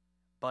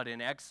 But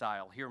in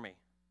exile, hear me,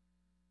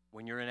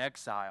 when you're in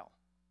exile,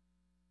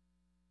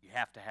 you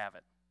have to have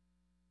it.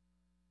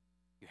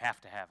 You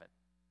have to have it.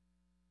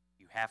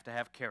 You have to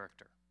have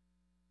character.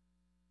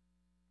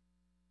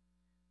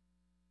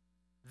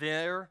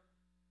 There,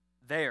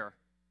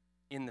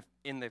 in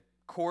the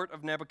court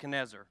of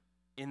Nebuchadnezzar,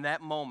 in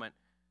that moment,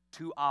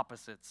 two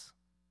opposites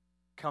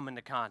come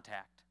into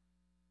contact.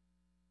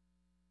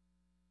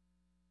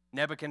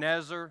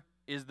 Nebuchadnezzar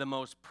is the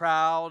most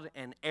proud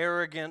and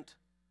arrogant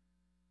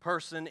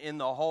person in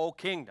the whole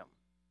kingdom.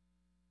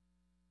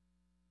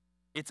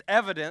 It's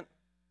evident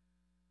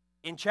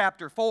in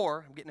chapter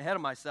 4, I'm getting ahead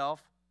of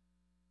myself,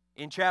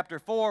 in chapter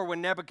 4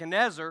 when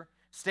Nebuchadnezzar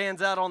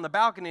stands out on the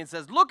balcony and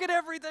says, look at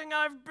everything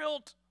I've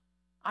built.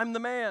 I'm the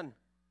man.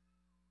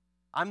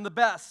 I'm the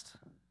best.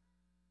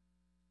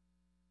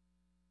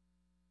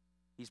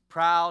 He's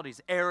proud,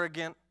 he's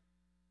arrogant,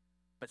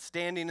 but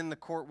standing in the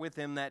court with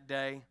him that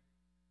day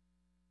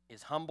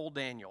is humble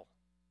Daniel,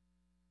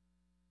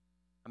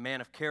 a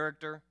man of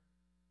character,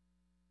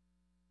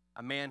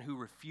 a man who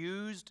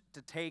refused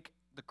to take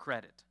the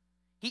credit.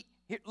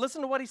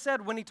 Listen to what he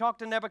said when he talked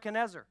to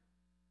Nebuchadnezzar.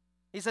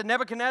 He said,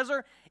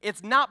 Nebuchadnezzar,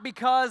 it's not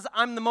because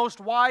I'm the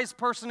most wise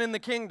person in the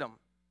kingdom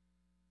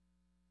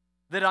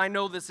that I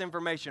know this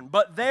information,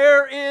 but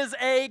there is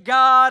a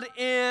God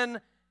in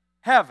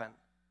heaven.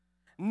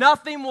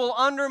 Nothing will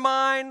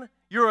undermine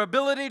your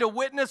ability to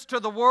witness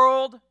to the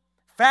world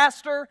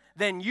faster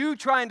than you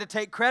trying to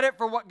take credit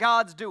for what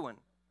God's doing.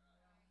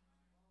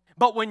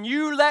 But when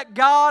you let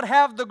God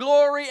have the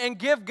glory and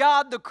give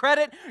God the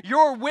credit,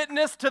 your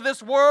witness to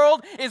this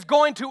world is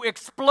going to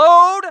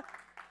explode.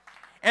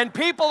 And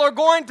people are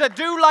going to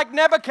do like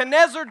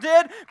Nebuchadnezzar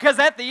did, because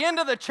at the end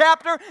of the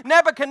chapter,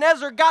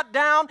 Nebuchadnezzar got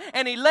down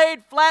and he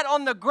laid flat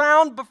on the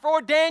ground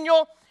before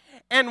Daniel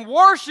and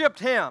worshiped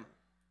him.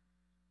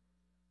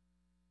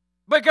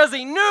 Because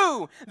he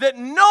knew that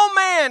no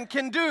man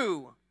can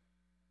do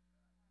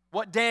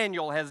what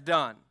Daniel has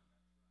done.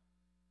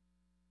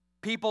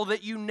 People that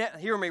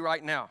hear me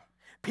right now.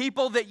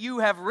 People that you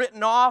have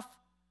written off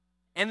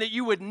and that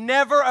you would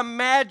never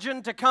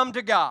imagine to come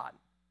to God.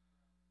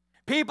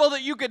 People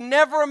that you could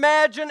never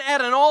imagine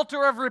at an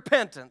altar of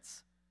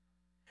repentance.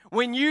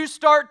 When you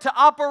start to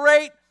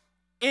operate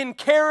in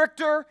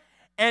character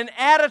and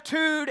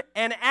attitude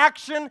and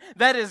action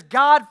that is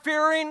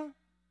God-fearing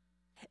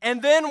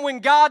And then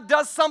when God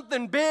does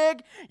something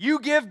big, you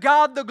give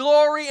God the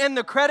glory and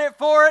the credit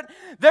for it.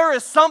 There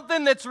is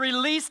something that's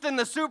released in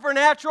the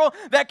supernatural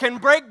that can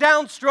break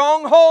down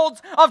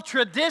strongholds of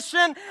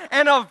tradition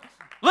and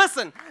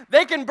listen,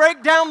 they can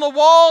break down the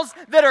walls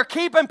that are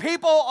keeping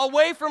people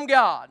away from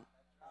God.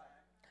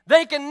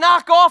 They can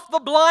knock off the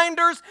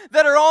blinders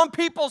that are on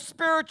people's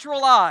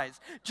spiritual eyes,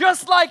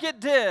 just like it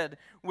did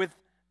with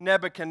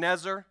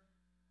Nebuchadnezzar.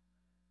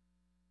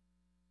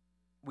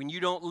 When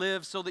you don't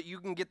live so that you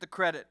can get the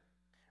credit,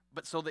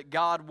 but so that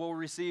God will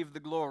receive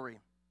the glory,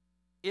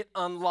 it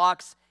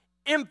unlocks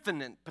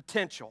infinite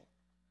potential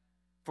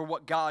for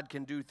what God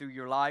can do through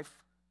your life.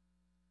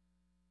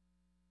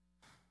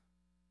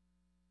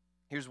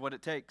 Here's what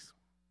it takes.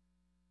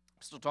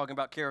 I'm still talking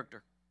about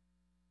character.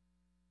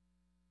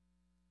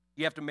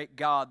 You have to make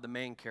God the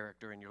main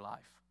character in your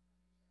life.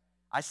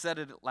 I said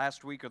it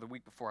last week or the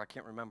week before, I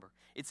can't remember.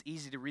 It's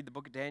easy to read the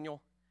book of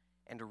Daniel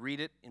and to read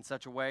it in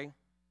such a way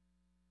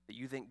that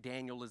you think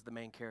Daniel is the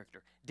main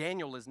character.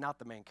 Daniel is not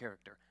the main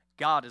character.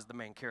 God is the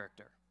main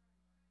character.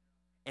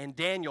 And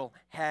Daniel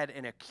had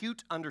an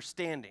acute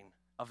understanding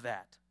of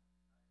that.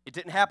 It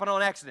didn't happen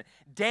on accident.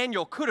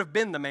 Daniel could have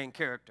been the main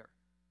character.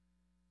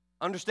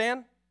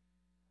 Understand?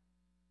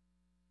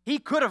 He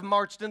could have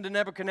marched into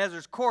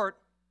Nebuchadnezzar's court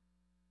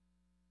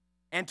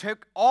and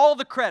took all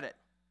the credit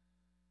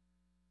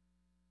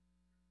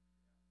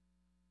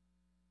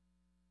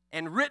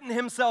and written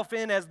himself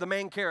in as the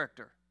main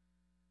character.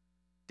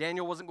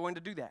 Daniel wasn't going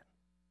to do that.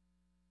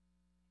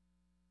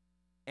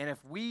 And if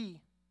we've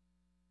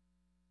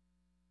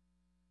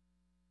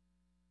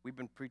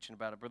been preaching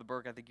about it. Brother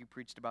Burke, I think you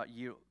preached about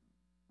you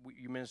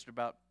ministered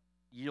about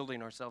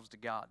yielding ourselves to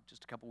God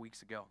just a couple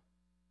weeks ago.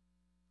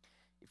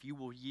 If you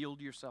will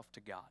yield yourself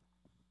to God,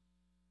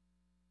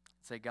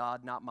 say,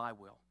 God, not my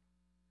will,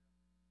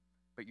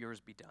 but yours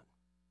be done.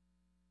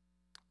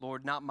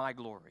 Lord, not my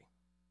glory,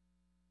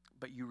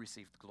 but you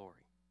receive the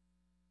glory.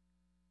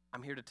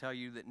 I'm here to tell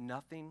you that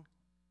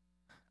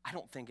I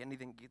don't think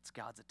anything gets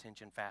God's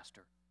attention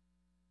faster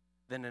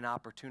than an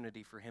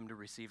opportunity for him to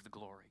receive the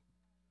glory.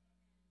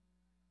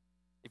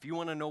 If you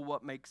want to know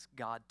what makes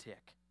God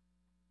tick,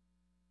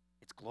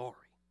 it's glory.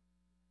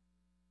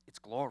 It's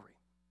glory.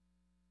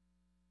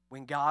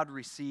 When God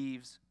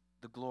receives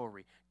the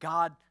glory,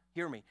 God,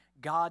 hear me,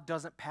 God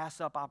doesn't pass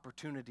up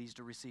opportunities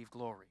to receive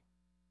glory.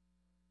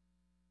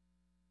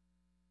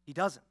 He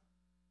doesn't.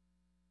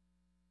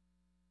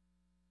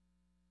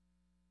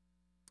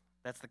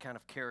 That's the kind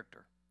of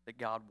character that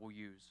God will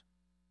use.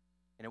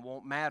 And it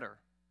won't matter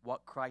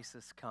what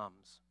crisis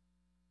comes,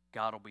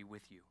 God will be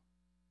with you.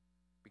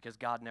 Because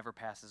God never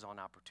passes on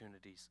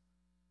opportunities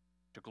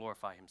to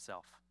glorify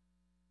himself.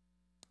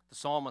 The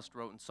psalmist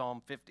wrote in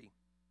Psalm 50,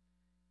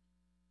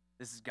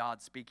 this is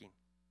God speaking,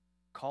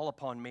 call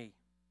upon me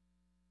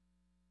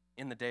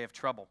in the day of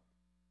trouble,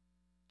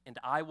 and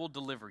I will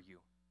deliver you,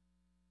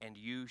 and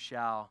you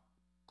shall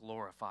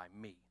glorify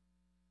me.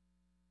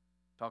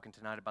 Talking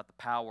tonight about the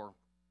power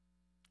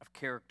of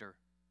character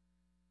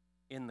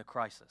in the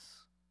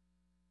crisis.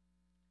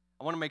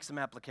 I want to make some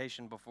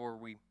application before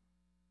we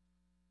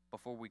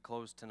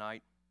close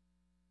tonight.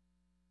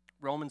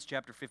 Romans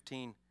chapter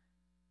 15,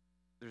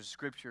 there's a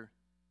scripture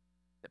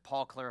that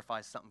Paul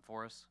clarifies something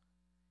for us.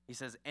 He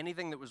says,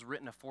 anything that was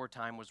written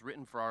aforetime was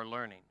written for our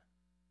learning.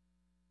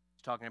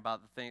 He's talking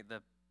about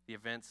the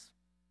events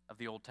of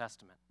the Old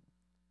Testament.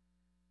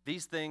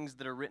 These things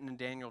that are written in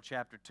Daniel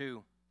chapter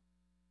 2,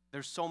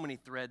 there's so many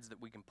threads that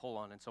we can pull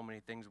on and so many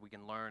things we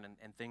can learn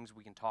and things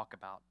we can talk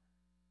about.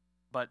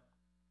 But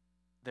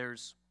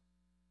there's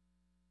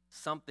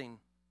something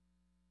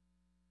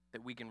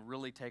that we can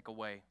really take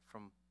away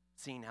from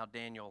seeing how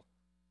Daniel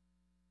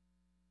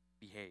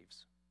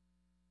behaves.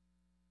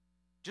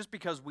 Just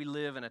because we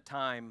live in a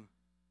time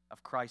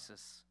of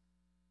crisis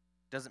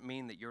doesn't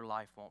mean that your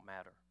life won't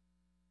matter.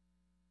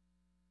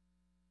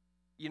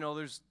 You know,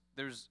 there's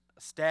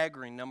a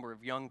staggering number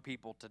of young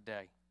people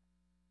today.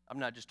 I'm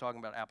not just talking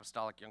about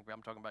apostolic young people,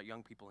 I'm talking about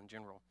young people in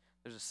general.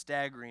 There's a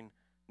staggering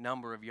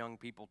number of young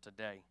people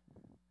today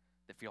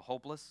that feel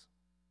hopeless.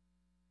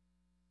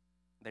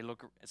 They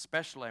look,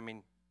 especially,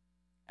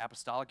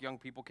 apostolic young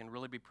people can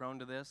really be prone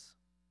to this.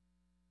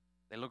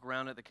 They look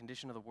around at the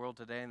condition of the world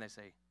today and they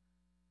say,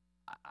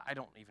 I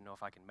don't even know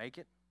if I can make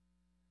it.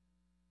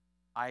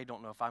 I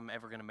don't know if I'm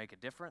ever going to make a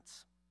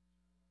difference.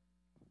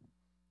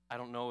 I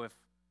don't know if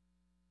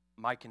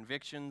my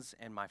convictions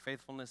and my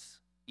faithfulness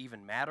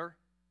even matter.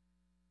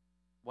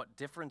 What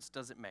difference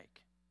does it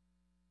make?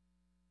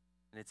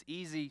 And it's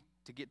easy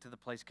to get to the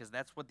place because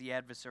that's what the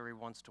adversary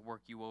wants to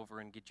work you over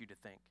and get you to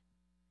think.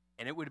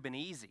 And it would have been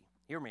easy.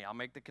 Hear me, I'll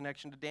make the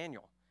connection to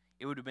Daniel.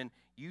 It would have been,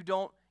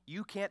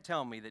 you can't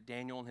tell me that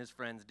Daniel and his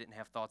friends didn't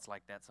have thoughts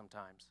like that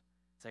sometimes.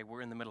 Say,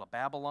 we're in the middle of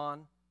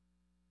Babylon.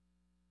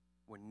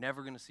 We're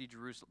never going to see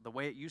Jerusalem the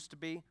way it used to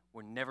be.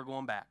 We're never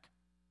going back.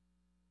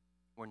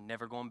 We're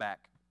never going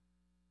back.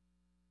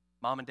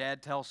 Mom and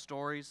Dad tell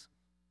stories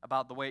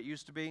about the way it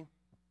used to be.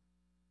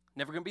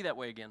 Never going to be that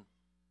way again.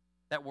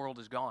 That world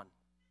is gone.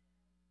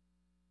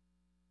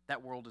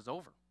 That world is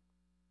over.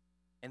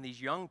 And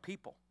these young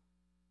people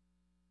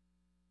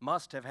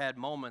must have had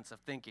moments of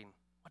thinking,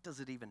 what does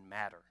it even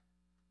matter?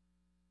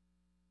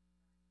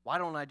 Why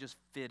don't I just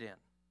fit in?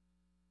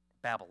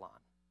 Babylon.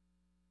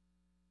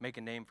 Make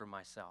a name for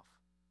myself.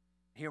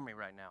 Hear me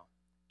right now.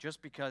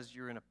 Just because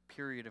you're in a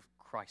period of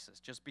crisis,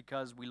 just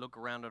because we look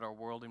around at our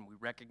world and we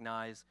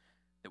recognize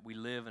that we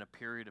live in a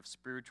period of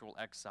spiritual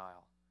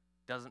exile,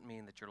 doesn't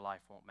mean that your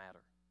life won't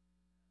matter.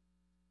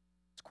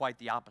 It's quite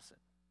the opposite.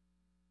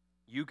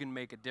 You can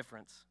make a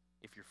difference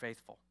if you're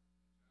faithful.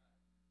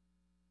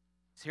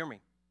 Just hear me.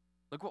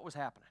 Look what was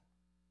happening.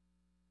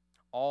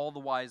 All the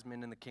wise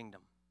men in the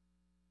kingdom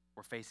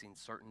were facing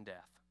certain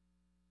death.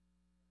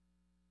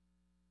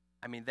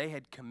 I mean, they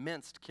had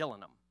commenced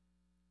killing them,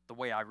 the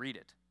way I read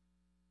it.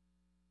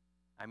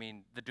 I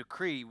mean, the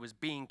decree was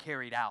being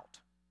carried out.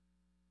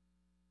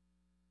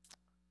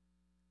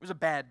 It was a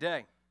bad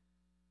day.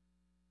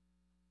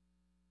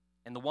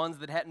 And the ones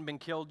that hadn't been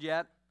killed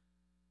yet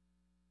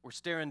were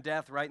staring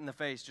death right in the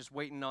face, just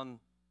waiting on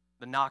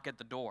the knock at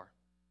the door.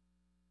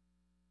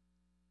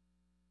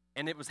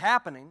 And it was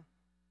happening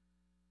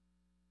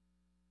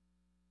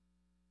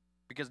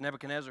because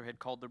Nebuchadnezzar had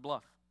called their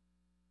bluff.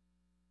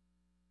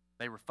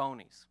 They were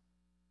phonies.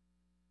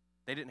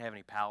 They didn't have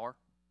any power.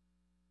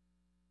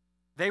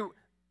 They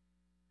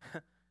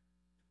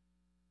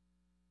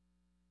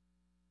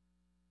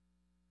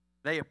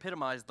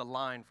epitomized the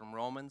line from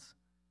Romans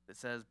that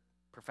says,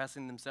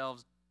 professing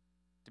themselves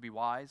to be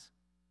wise,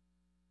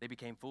 they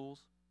became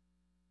fools.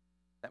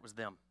 That was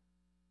them.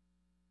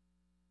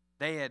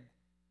 They had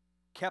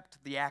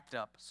kept the act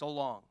up so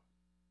long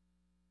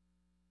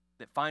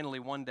that finally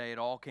one day it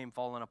all came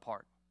falling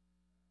apart.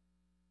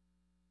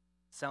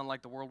 Sound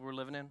like the world we're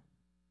living in?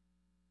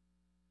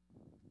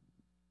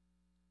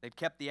 They'd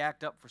kept the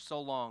act up for so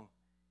long,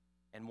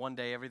 and one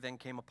day everything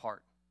came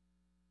apart.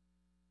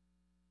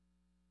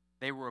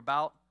 They were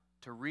about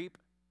to reap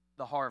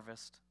the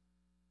harvest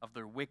of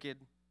their wicked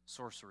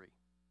sorcery.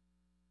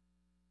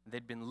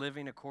 They'd been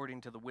living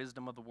according to the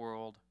wisdom of the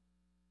world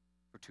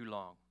for too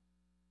long.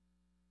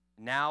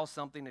 Now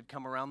something had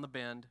come around the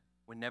bend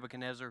when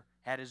Nebuchadnezzar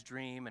had his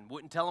dream and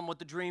wouldn't tell him what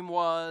the dream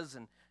was,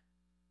 and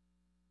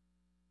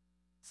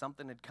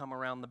something had come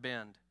around the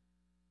bend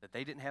that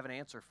they didn't have an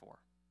answer for.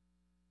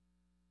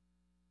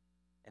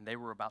 And they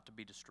were about to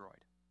be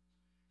destroyed.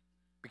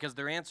 Because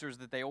their answers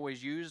that they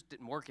always used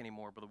didn't work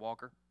anymore, Brother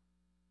Walker.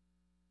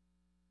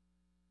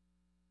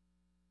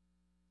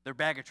 Their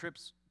bag of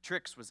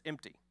tricks was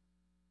empty.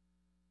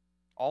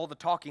 All the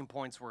talking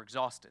points were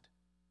exhausted.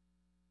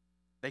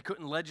 They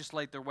couldn't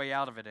legislate their way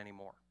out of it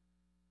anymore.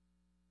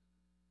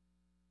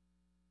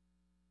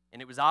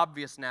 And it was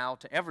obvious now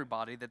to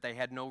everybody that they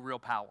had no real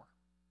power.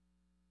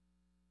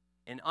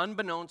 And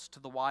unbeknownst to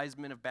the wise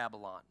men of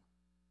Babylon,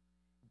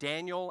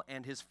 Daniel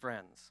and his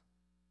friends'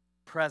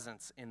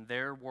 presence in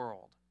their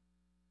world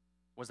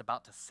was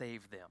about to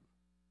save them.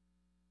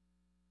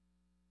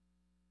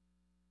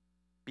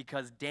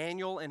 Because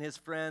Daniel and his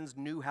friends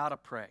knew how to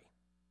pray.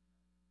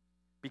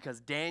 Because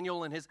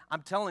Daniel and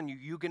I'm telling you,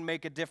 you can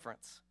make a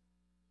difference.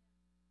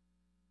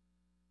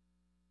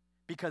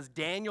 Because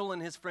Daniel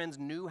and his friends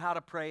knew how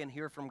to pray and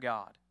hear from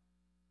God.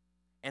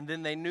 And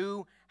then they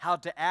knew how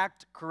to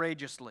act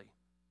courageously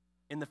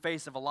in the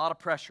face of a lot of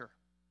pressure.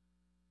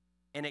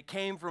 And it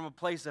came from a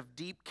place of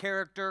deep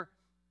character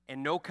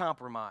and no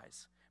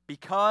compromise.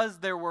 Because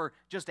there were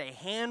just a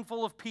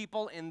handful of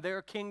people in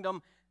their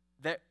kingdom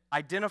that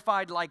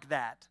identified like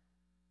that,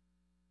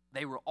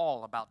 they were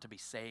all about to be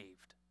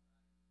saved.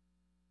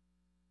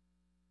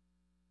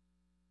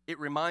 It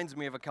reminds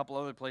me of a couple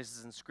other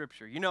places in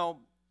Scripture. You know,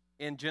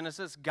 in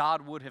Genesis,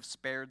 God would have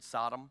spared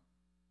Sodom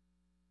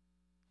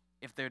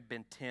if there had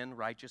been 10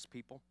 righteous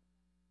people.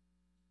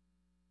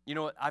 You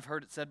know what? I've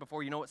heard it said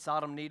before. You know what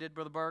Sodom needed,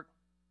 Brother Burke?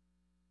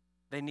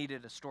 They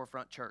needed a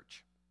storefront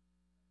church.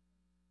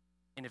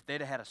 And if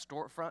they'd have had a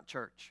storefront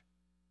church,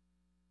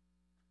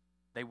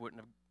 they would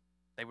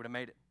have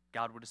made it.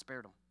 God would have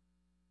spared them.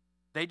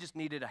 They just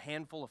needed a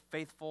handful of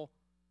faithful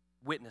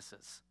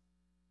witnesses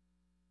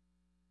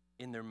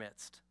in their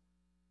midst.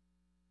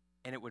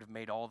 And it would have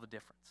made all the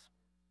difference.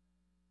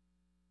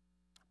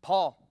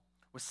 Paul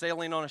was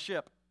sailing on a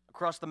ship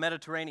across the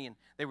Mediterranean.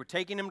 They were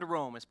taking him to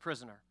Rome as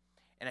prisoner.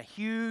 And a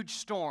huge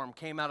storm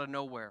came out of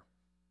nowhere.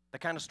 The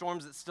kind of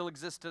storms that still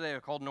exist today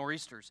are called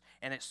nor'easters.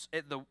 And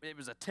it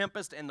was a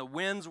tempest, and the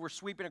winds were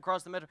sweeping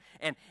across the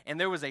Mediterranean. And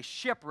there was a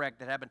shipwreck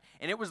that happened.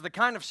 And it was the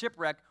kind of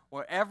shipwreck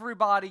where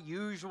everybody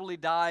usually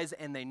dies,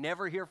 and they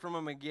never hear from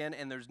them again,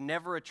 and there's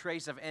never a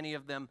trace of any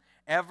of them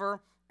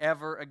ever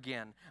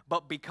again.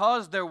 But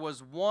because there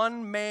was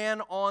one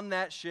man on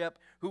that ship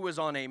who was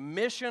on a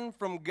mission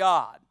from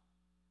God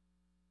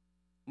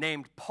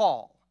named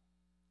Paul,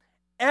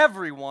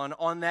 everyone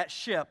on that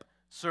ship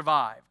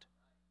survived.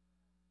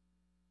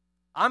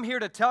 I'm here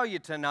to tell you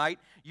tonight,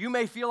 you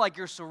may feel like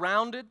you're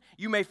surrounded.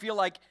 You may feel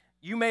like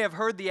You may have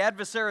heard the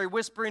adversary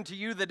whispering to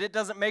you that it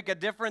doesn't make a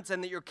difference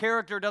and that your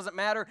character doesn't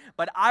matter,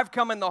 but I've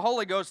come in the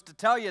Holy Ghost to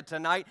tell you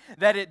tonight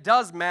that it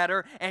does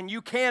matter and you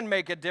can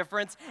make a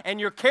difference and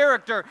your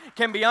character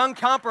can be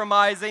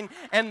uncompromising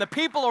and the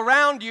people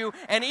around you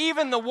and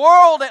even the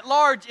world at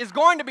large is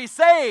going to be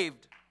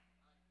saved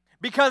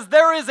because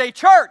there is a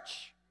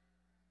church.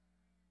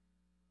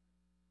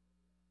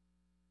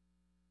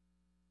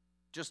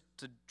 Just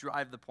to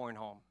drive the point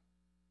home,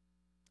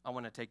 I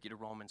want to take you to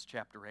Romans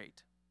chapter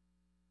 8.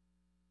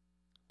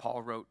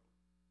 Paul wrote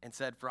and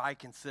said, "For I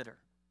consider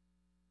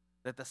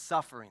that the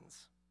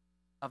sufferings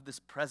of this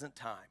present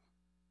time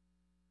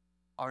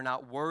are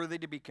not worthy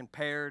to be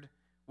compared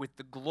with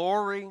the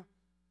glory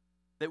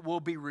that will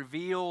be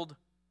revealed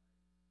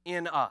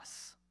in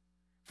us.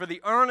 For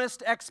the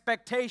earnest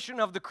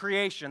expectation of the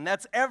creation,"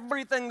 that's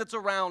everything that's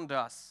around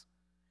us,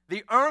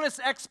 the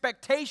earnest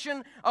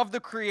expectation of the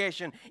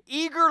creation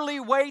eagerly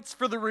waits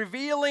for the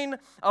revealing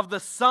of the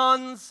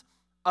sons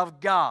of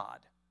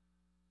God.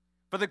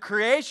 For the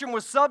creation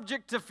was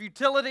subject to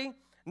futility,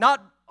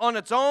 not on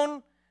its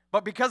own,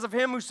 but because of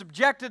him who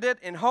subjected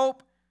it in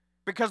hope,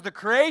 because the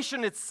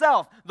creation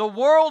itself, the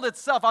world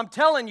itself, I'm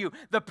telling you,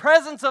 the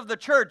presence of the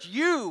church,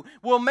 you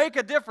will make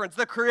a difference.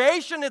 The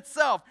creation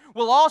itself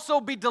will also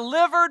be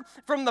delivered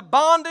from the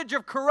bondage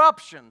of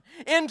corruption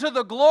into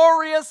the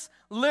glorious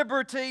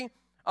liberty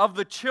of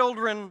the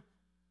children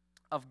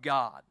of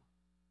God.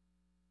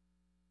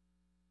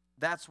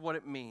 That's what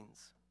it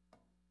means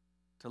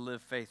to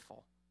live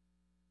faithful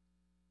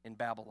in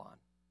Babylon.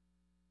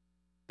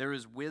 There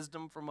is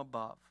wisdom from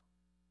above,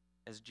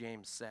 as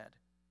James said,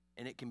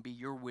 and it can be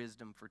your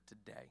wisdom for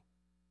today.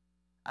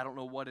 I don't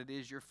know what it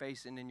is you're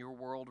facing in your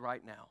world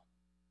right now.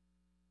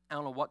 I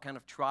don't know what kind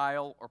of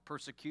trial or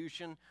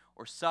persecution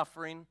or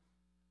suffering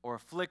or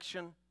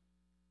affliction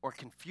or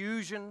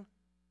confusion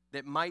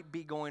that might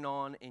be going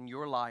on in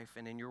your life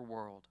and in your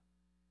world.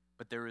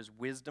 But there is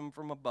wisdom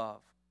from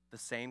above, the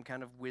same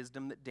kind of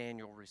wisdom that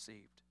Daniel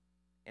received.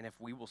 And if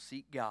we will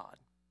seek God,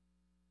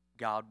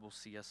 God will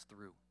see us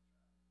through.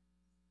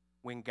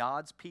 When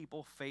God's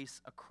people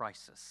face a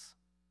crisis,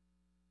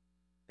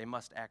 they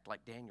must act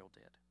like Daniel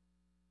did.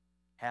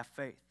 Have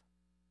faith.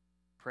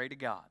 Pray to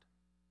God.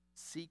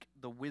 Seek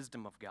the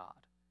wisdom of God.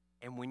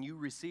 And when you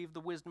receive the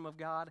wisdom of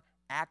God,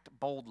 act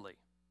boldly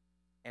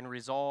and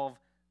resolve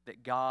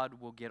that God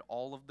will get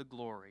all of the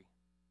glory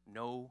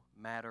no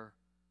matter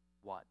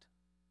what.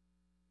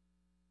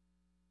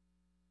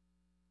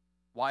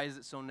 Why is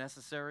it so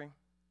necessary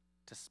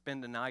to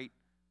spend a night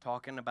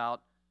talking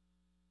about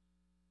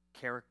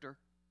character?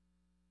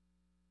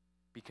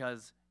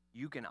 Because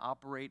you can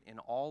operate in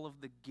all of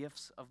the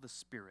gifts of the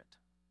Spirit,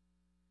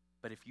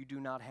 but if you do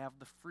not have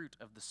the fruit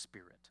of the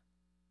Spirit,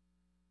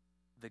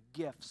 the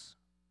gifts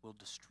will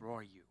destroy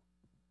you.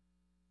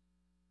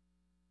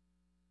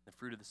 The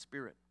fruit of the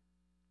Spirit,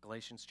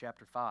 Galatians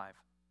chapter 5,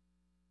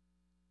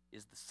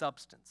 is the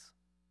substance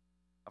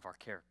of our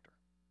character.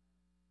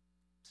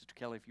 Sister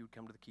Kelly, if you would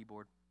come to the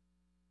keyboard.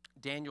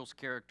 Daniel's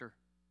character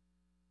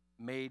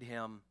made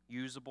him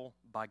usable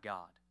by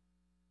God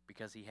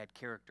because he had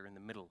character in the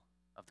middle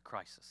of the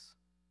crisis.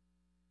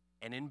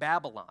 And in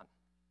Babylon,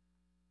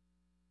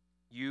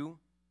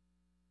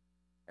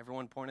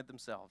 everyone point at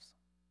themselves,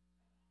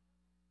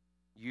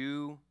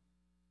 you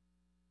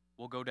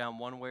will go down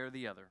one way or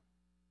the other.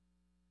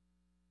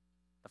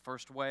 The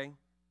first way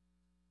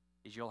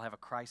is you'll have a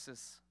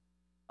crisis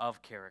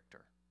of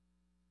character.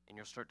 And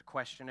you'll start to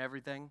question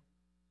everything,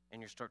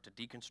 and you'll start to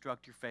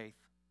deconstruct your faith.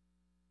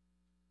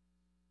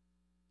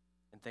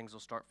 And things will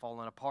start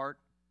falling apart,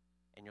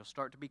 and you'll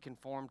start to be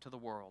conformed to the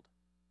world.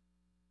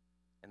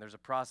 And there's a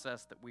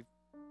process that we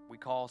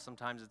call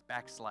sometimes it's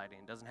backsliding.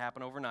 It doesn't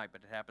happen overnight,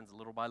 but it happens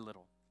little by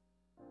little.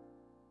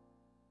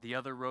 The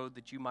other road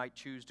that you might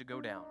choose to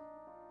go down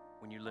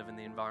when you live in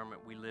the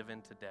environment we live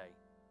in today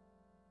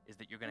is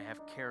that you're going to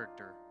have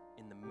character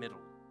in the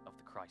middle of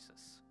the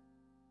crisis.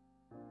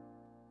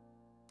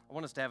 I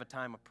want us to have a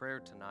time of prayer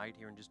tonight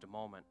here in just a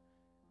moment,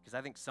 because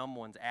I think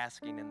someone's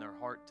asking in their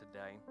heart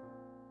today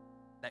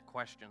that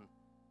question,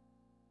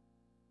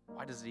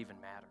 why does it even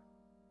matter?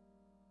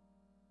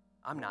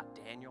 I'm not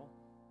Daniel.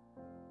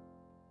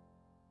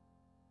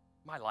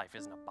 My life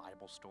isn't a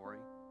Bible story.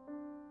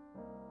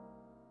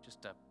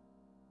 Just an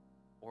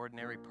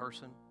ordinary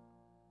person.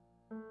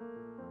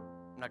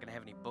 I'm not going to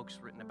have any books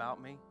written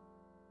about me.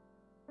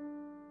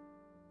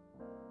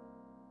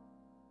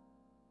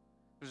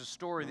 There's a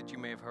story that you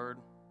may have heard.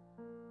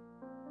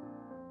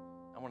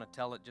 I want to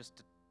tell it just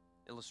to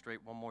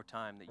illustrate one more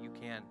time that you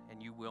can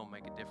and you will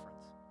make a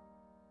difference.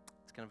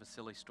 It's kind of a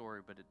silly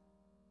story, but it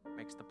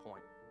makes the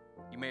point.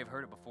 You may have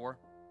heard it before.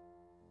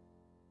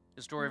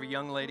 The story of a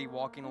young lady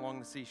walking along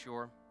the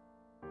seashore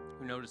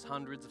who noticed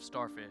hundreds of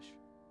starfish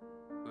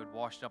who had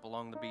washed up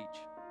along the beach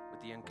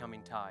with the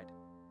incoming tide.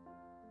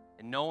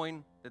 And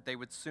knowing that they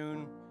would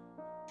soon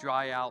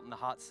dry out in the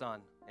hot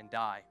sun and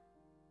die,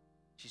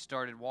 she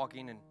started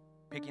walking and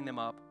picking them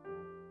up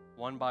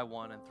one by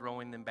one and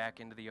throwing them back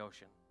into the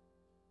ocean.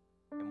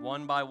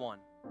 one by one,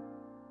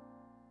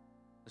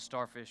 the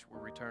starfish were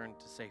returned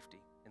to safety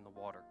in the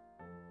water.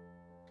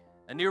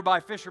 A nearby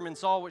fisherman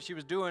saw what she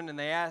was doing, and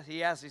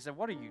he said,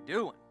 "What are you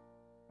doing?"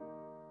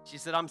 She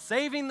said, "I'm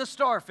saving the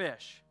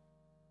starfish.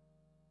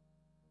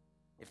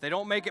 If they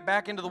don't make it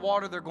back into the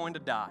water, they're going to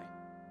die."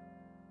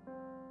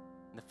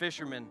 And the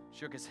fisherman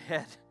shook his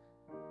head,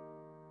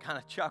 kind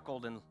of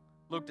chuckled, and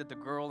looked at the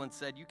girl and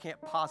said, "You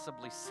can't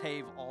possibly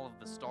save all of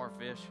the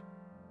starfish.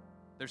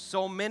 There's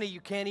so many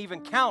you can't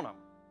even count them."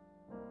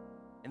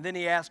 And then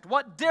he asked,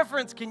 "What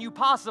difference can you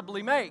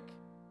possibly make?"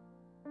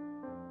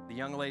 The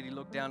young lady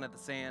looked down at the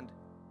sand,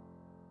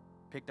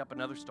 picked up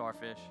another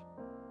starfish,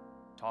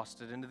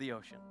 tossed it into the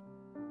ocean,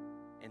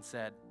 and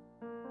said,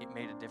 "It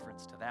made a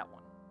difference to that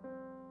one."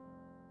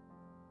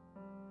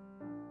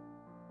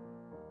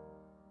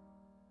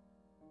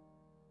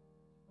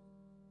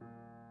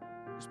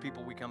 There's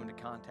people we come into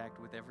contact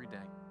with every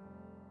day.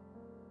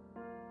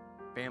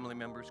 Family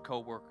members,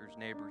 co-workers,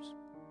 neighbors.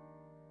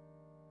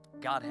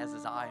 God has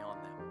his eye on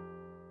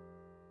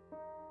them.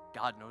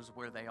 God knows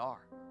where they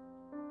are.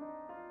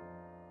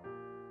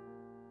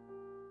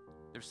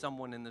 There's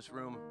someone in this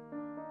room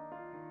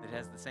that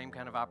has the same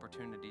kind of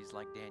opportunities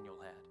like Daniel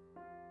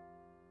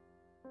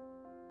had.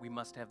 We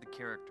must have the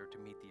character to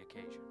meet the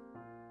occasion.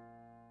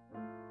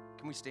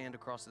 Can we stand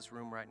across this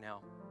room right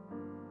now?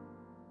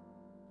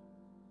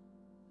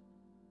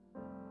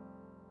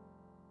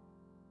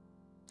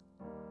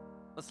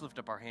 Let's lift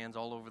up our hands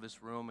all over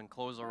this room and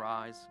close our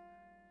eyes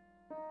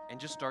and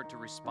just start to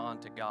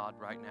respond to God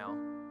right now.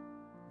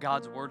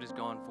 God's word has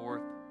gone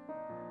forth.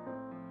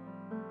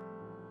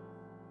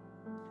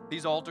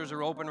 These altars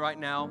are open right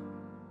now.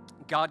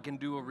 God can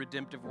do a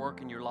redemptive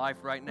work in your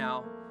life right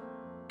now.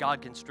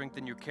 God can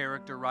strengthen your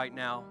character right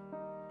now.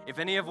 If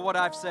any of what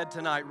I've said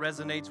tonight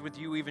resonates with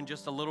you even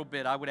just a little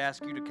bit, I would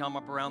ask you to come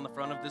up around the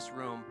front of this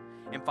room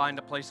and find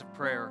a place of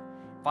prayer,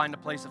 find a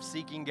place of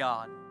seeking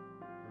God,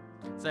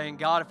 saying,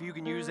 "God, if you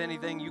can use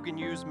anything, you can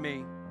use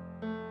me.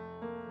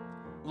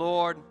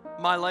 Lord,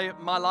 my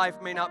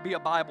life may not be a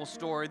Bible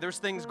story. There's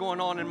things going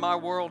on in my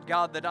world,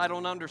 God, that I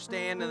don't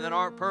understand and that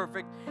aren't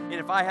perfect. And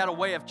if I had a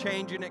way of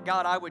changing it,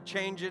 God, I would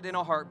change it in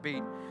a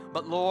heartbeat.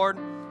 But Lord,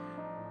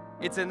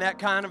 it's in that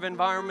kind of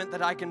environment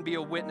that I can be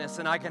a witness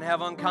and I can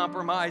have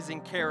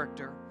uncompromising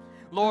character.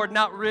 Lord,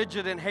 not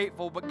rigid and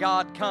hateful, but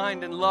God,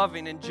 kind and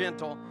loving and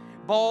gentle,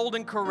 bold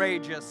and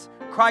courageous,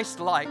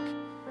 Christ-like.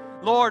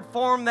 Lord,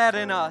 form that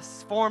in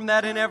us. Form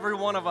that in every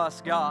one of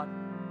us, God.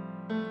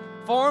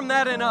 Form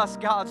that in us,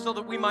 God, so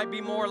that we might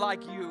be more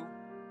like you.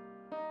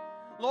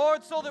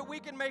 Lord, so that we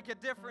can make a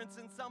difference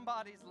in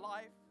somebody's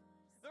life.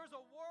 There's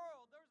a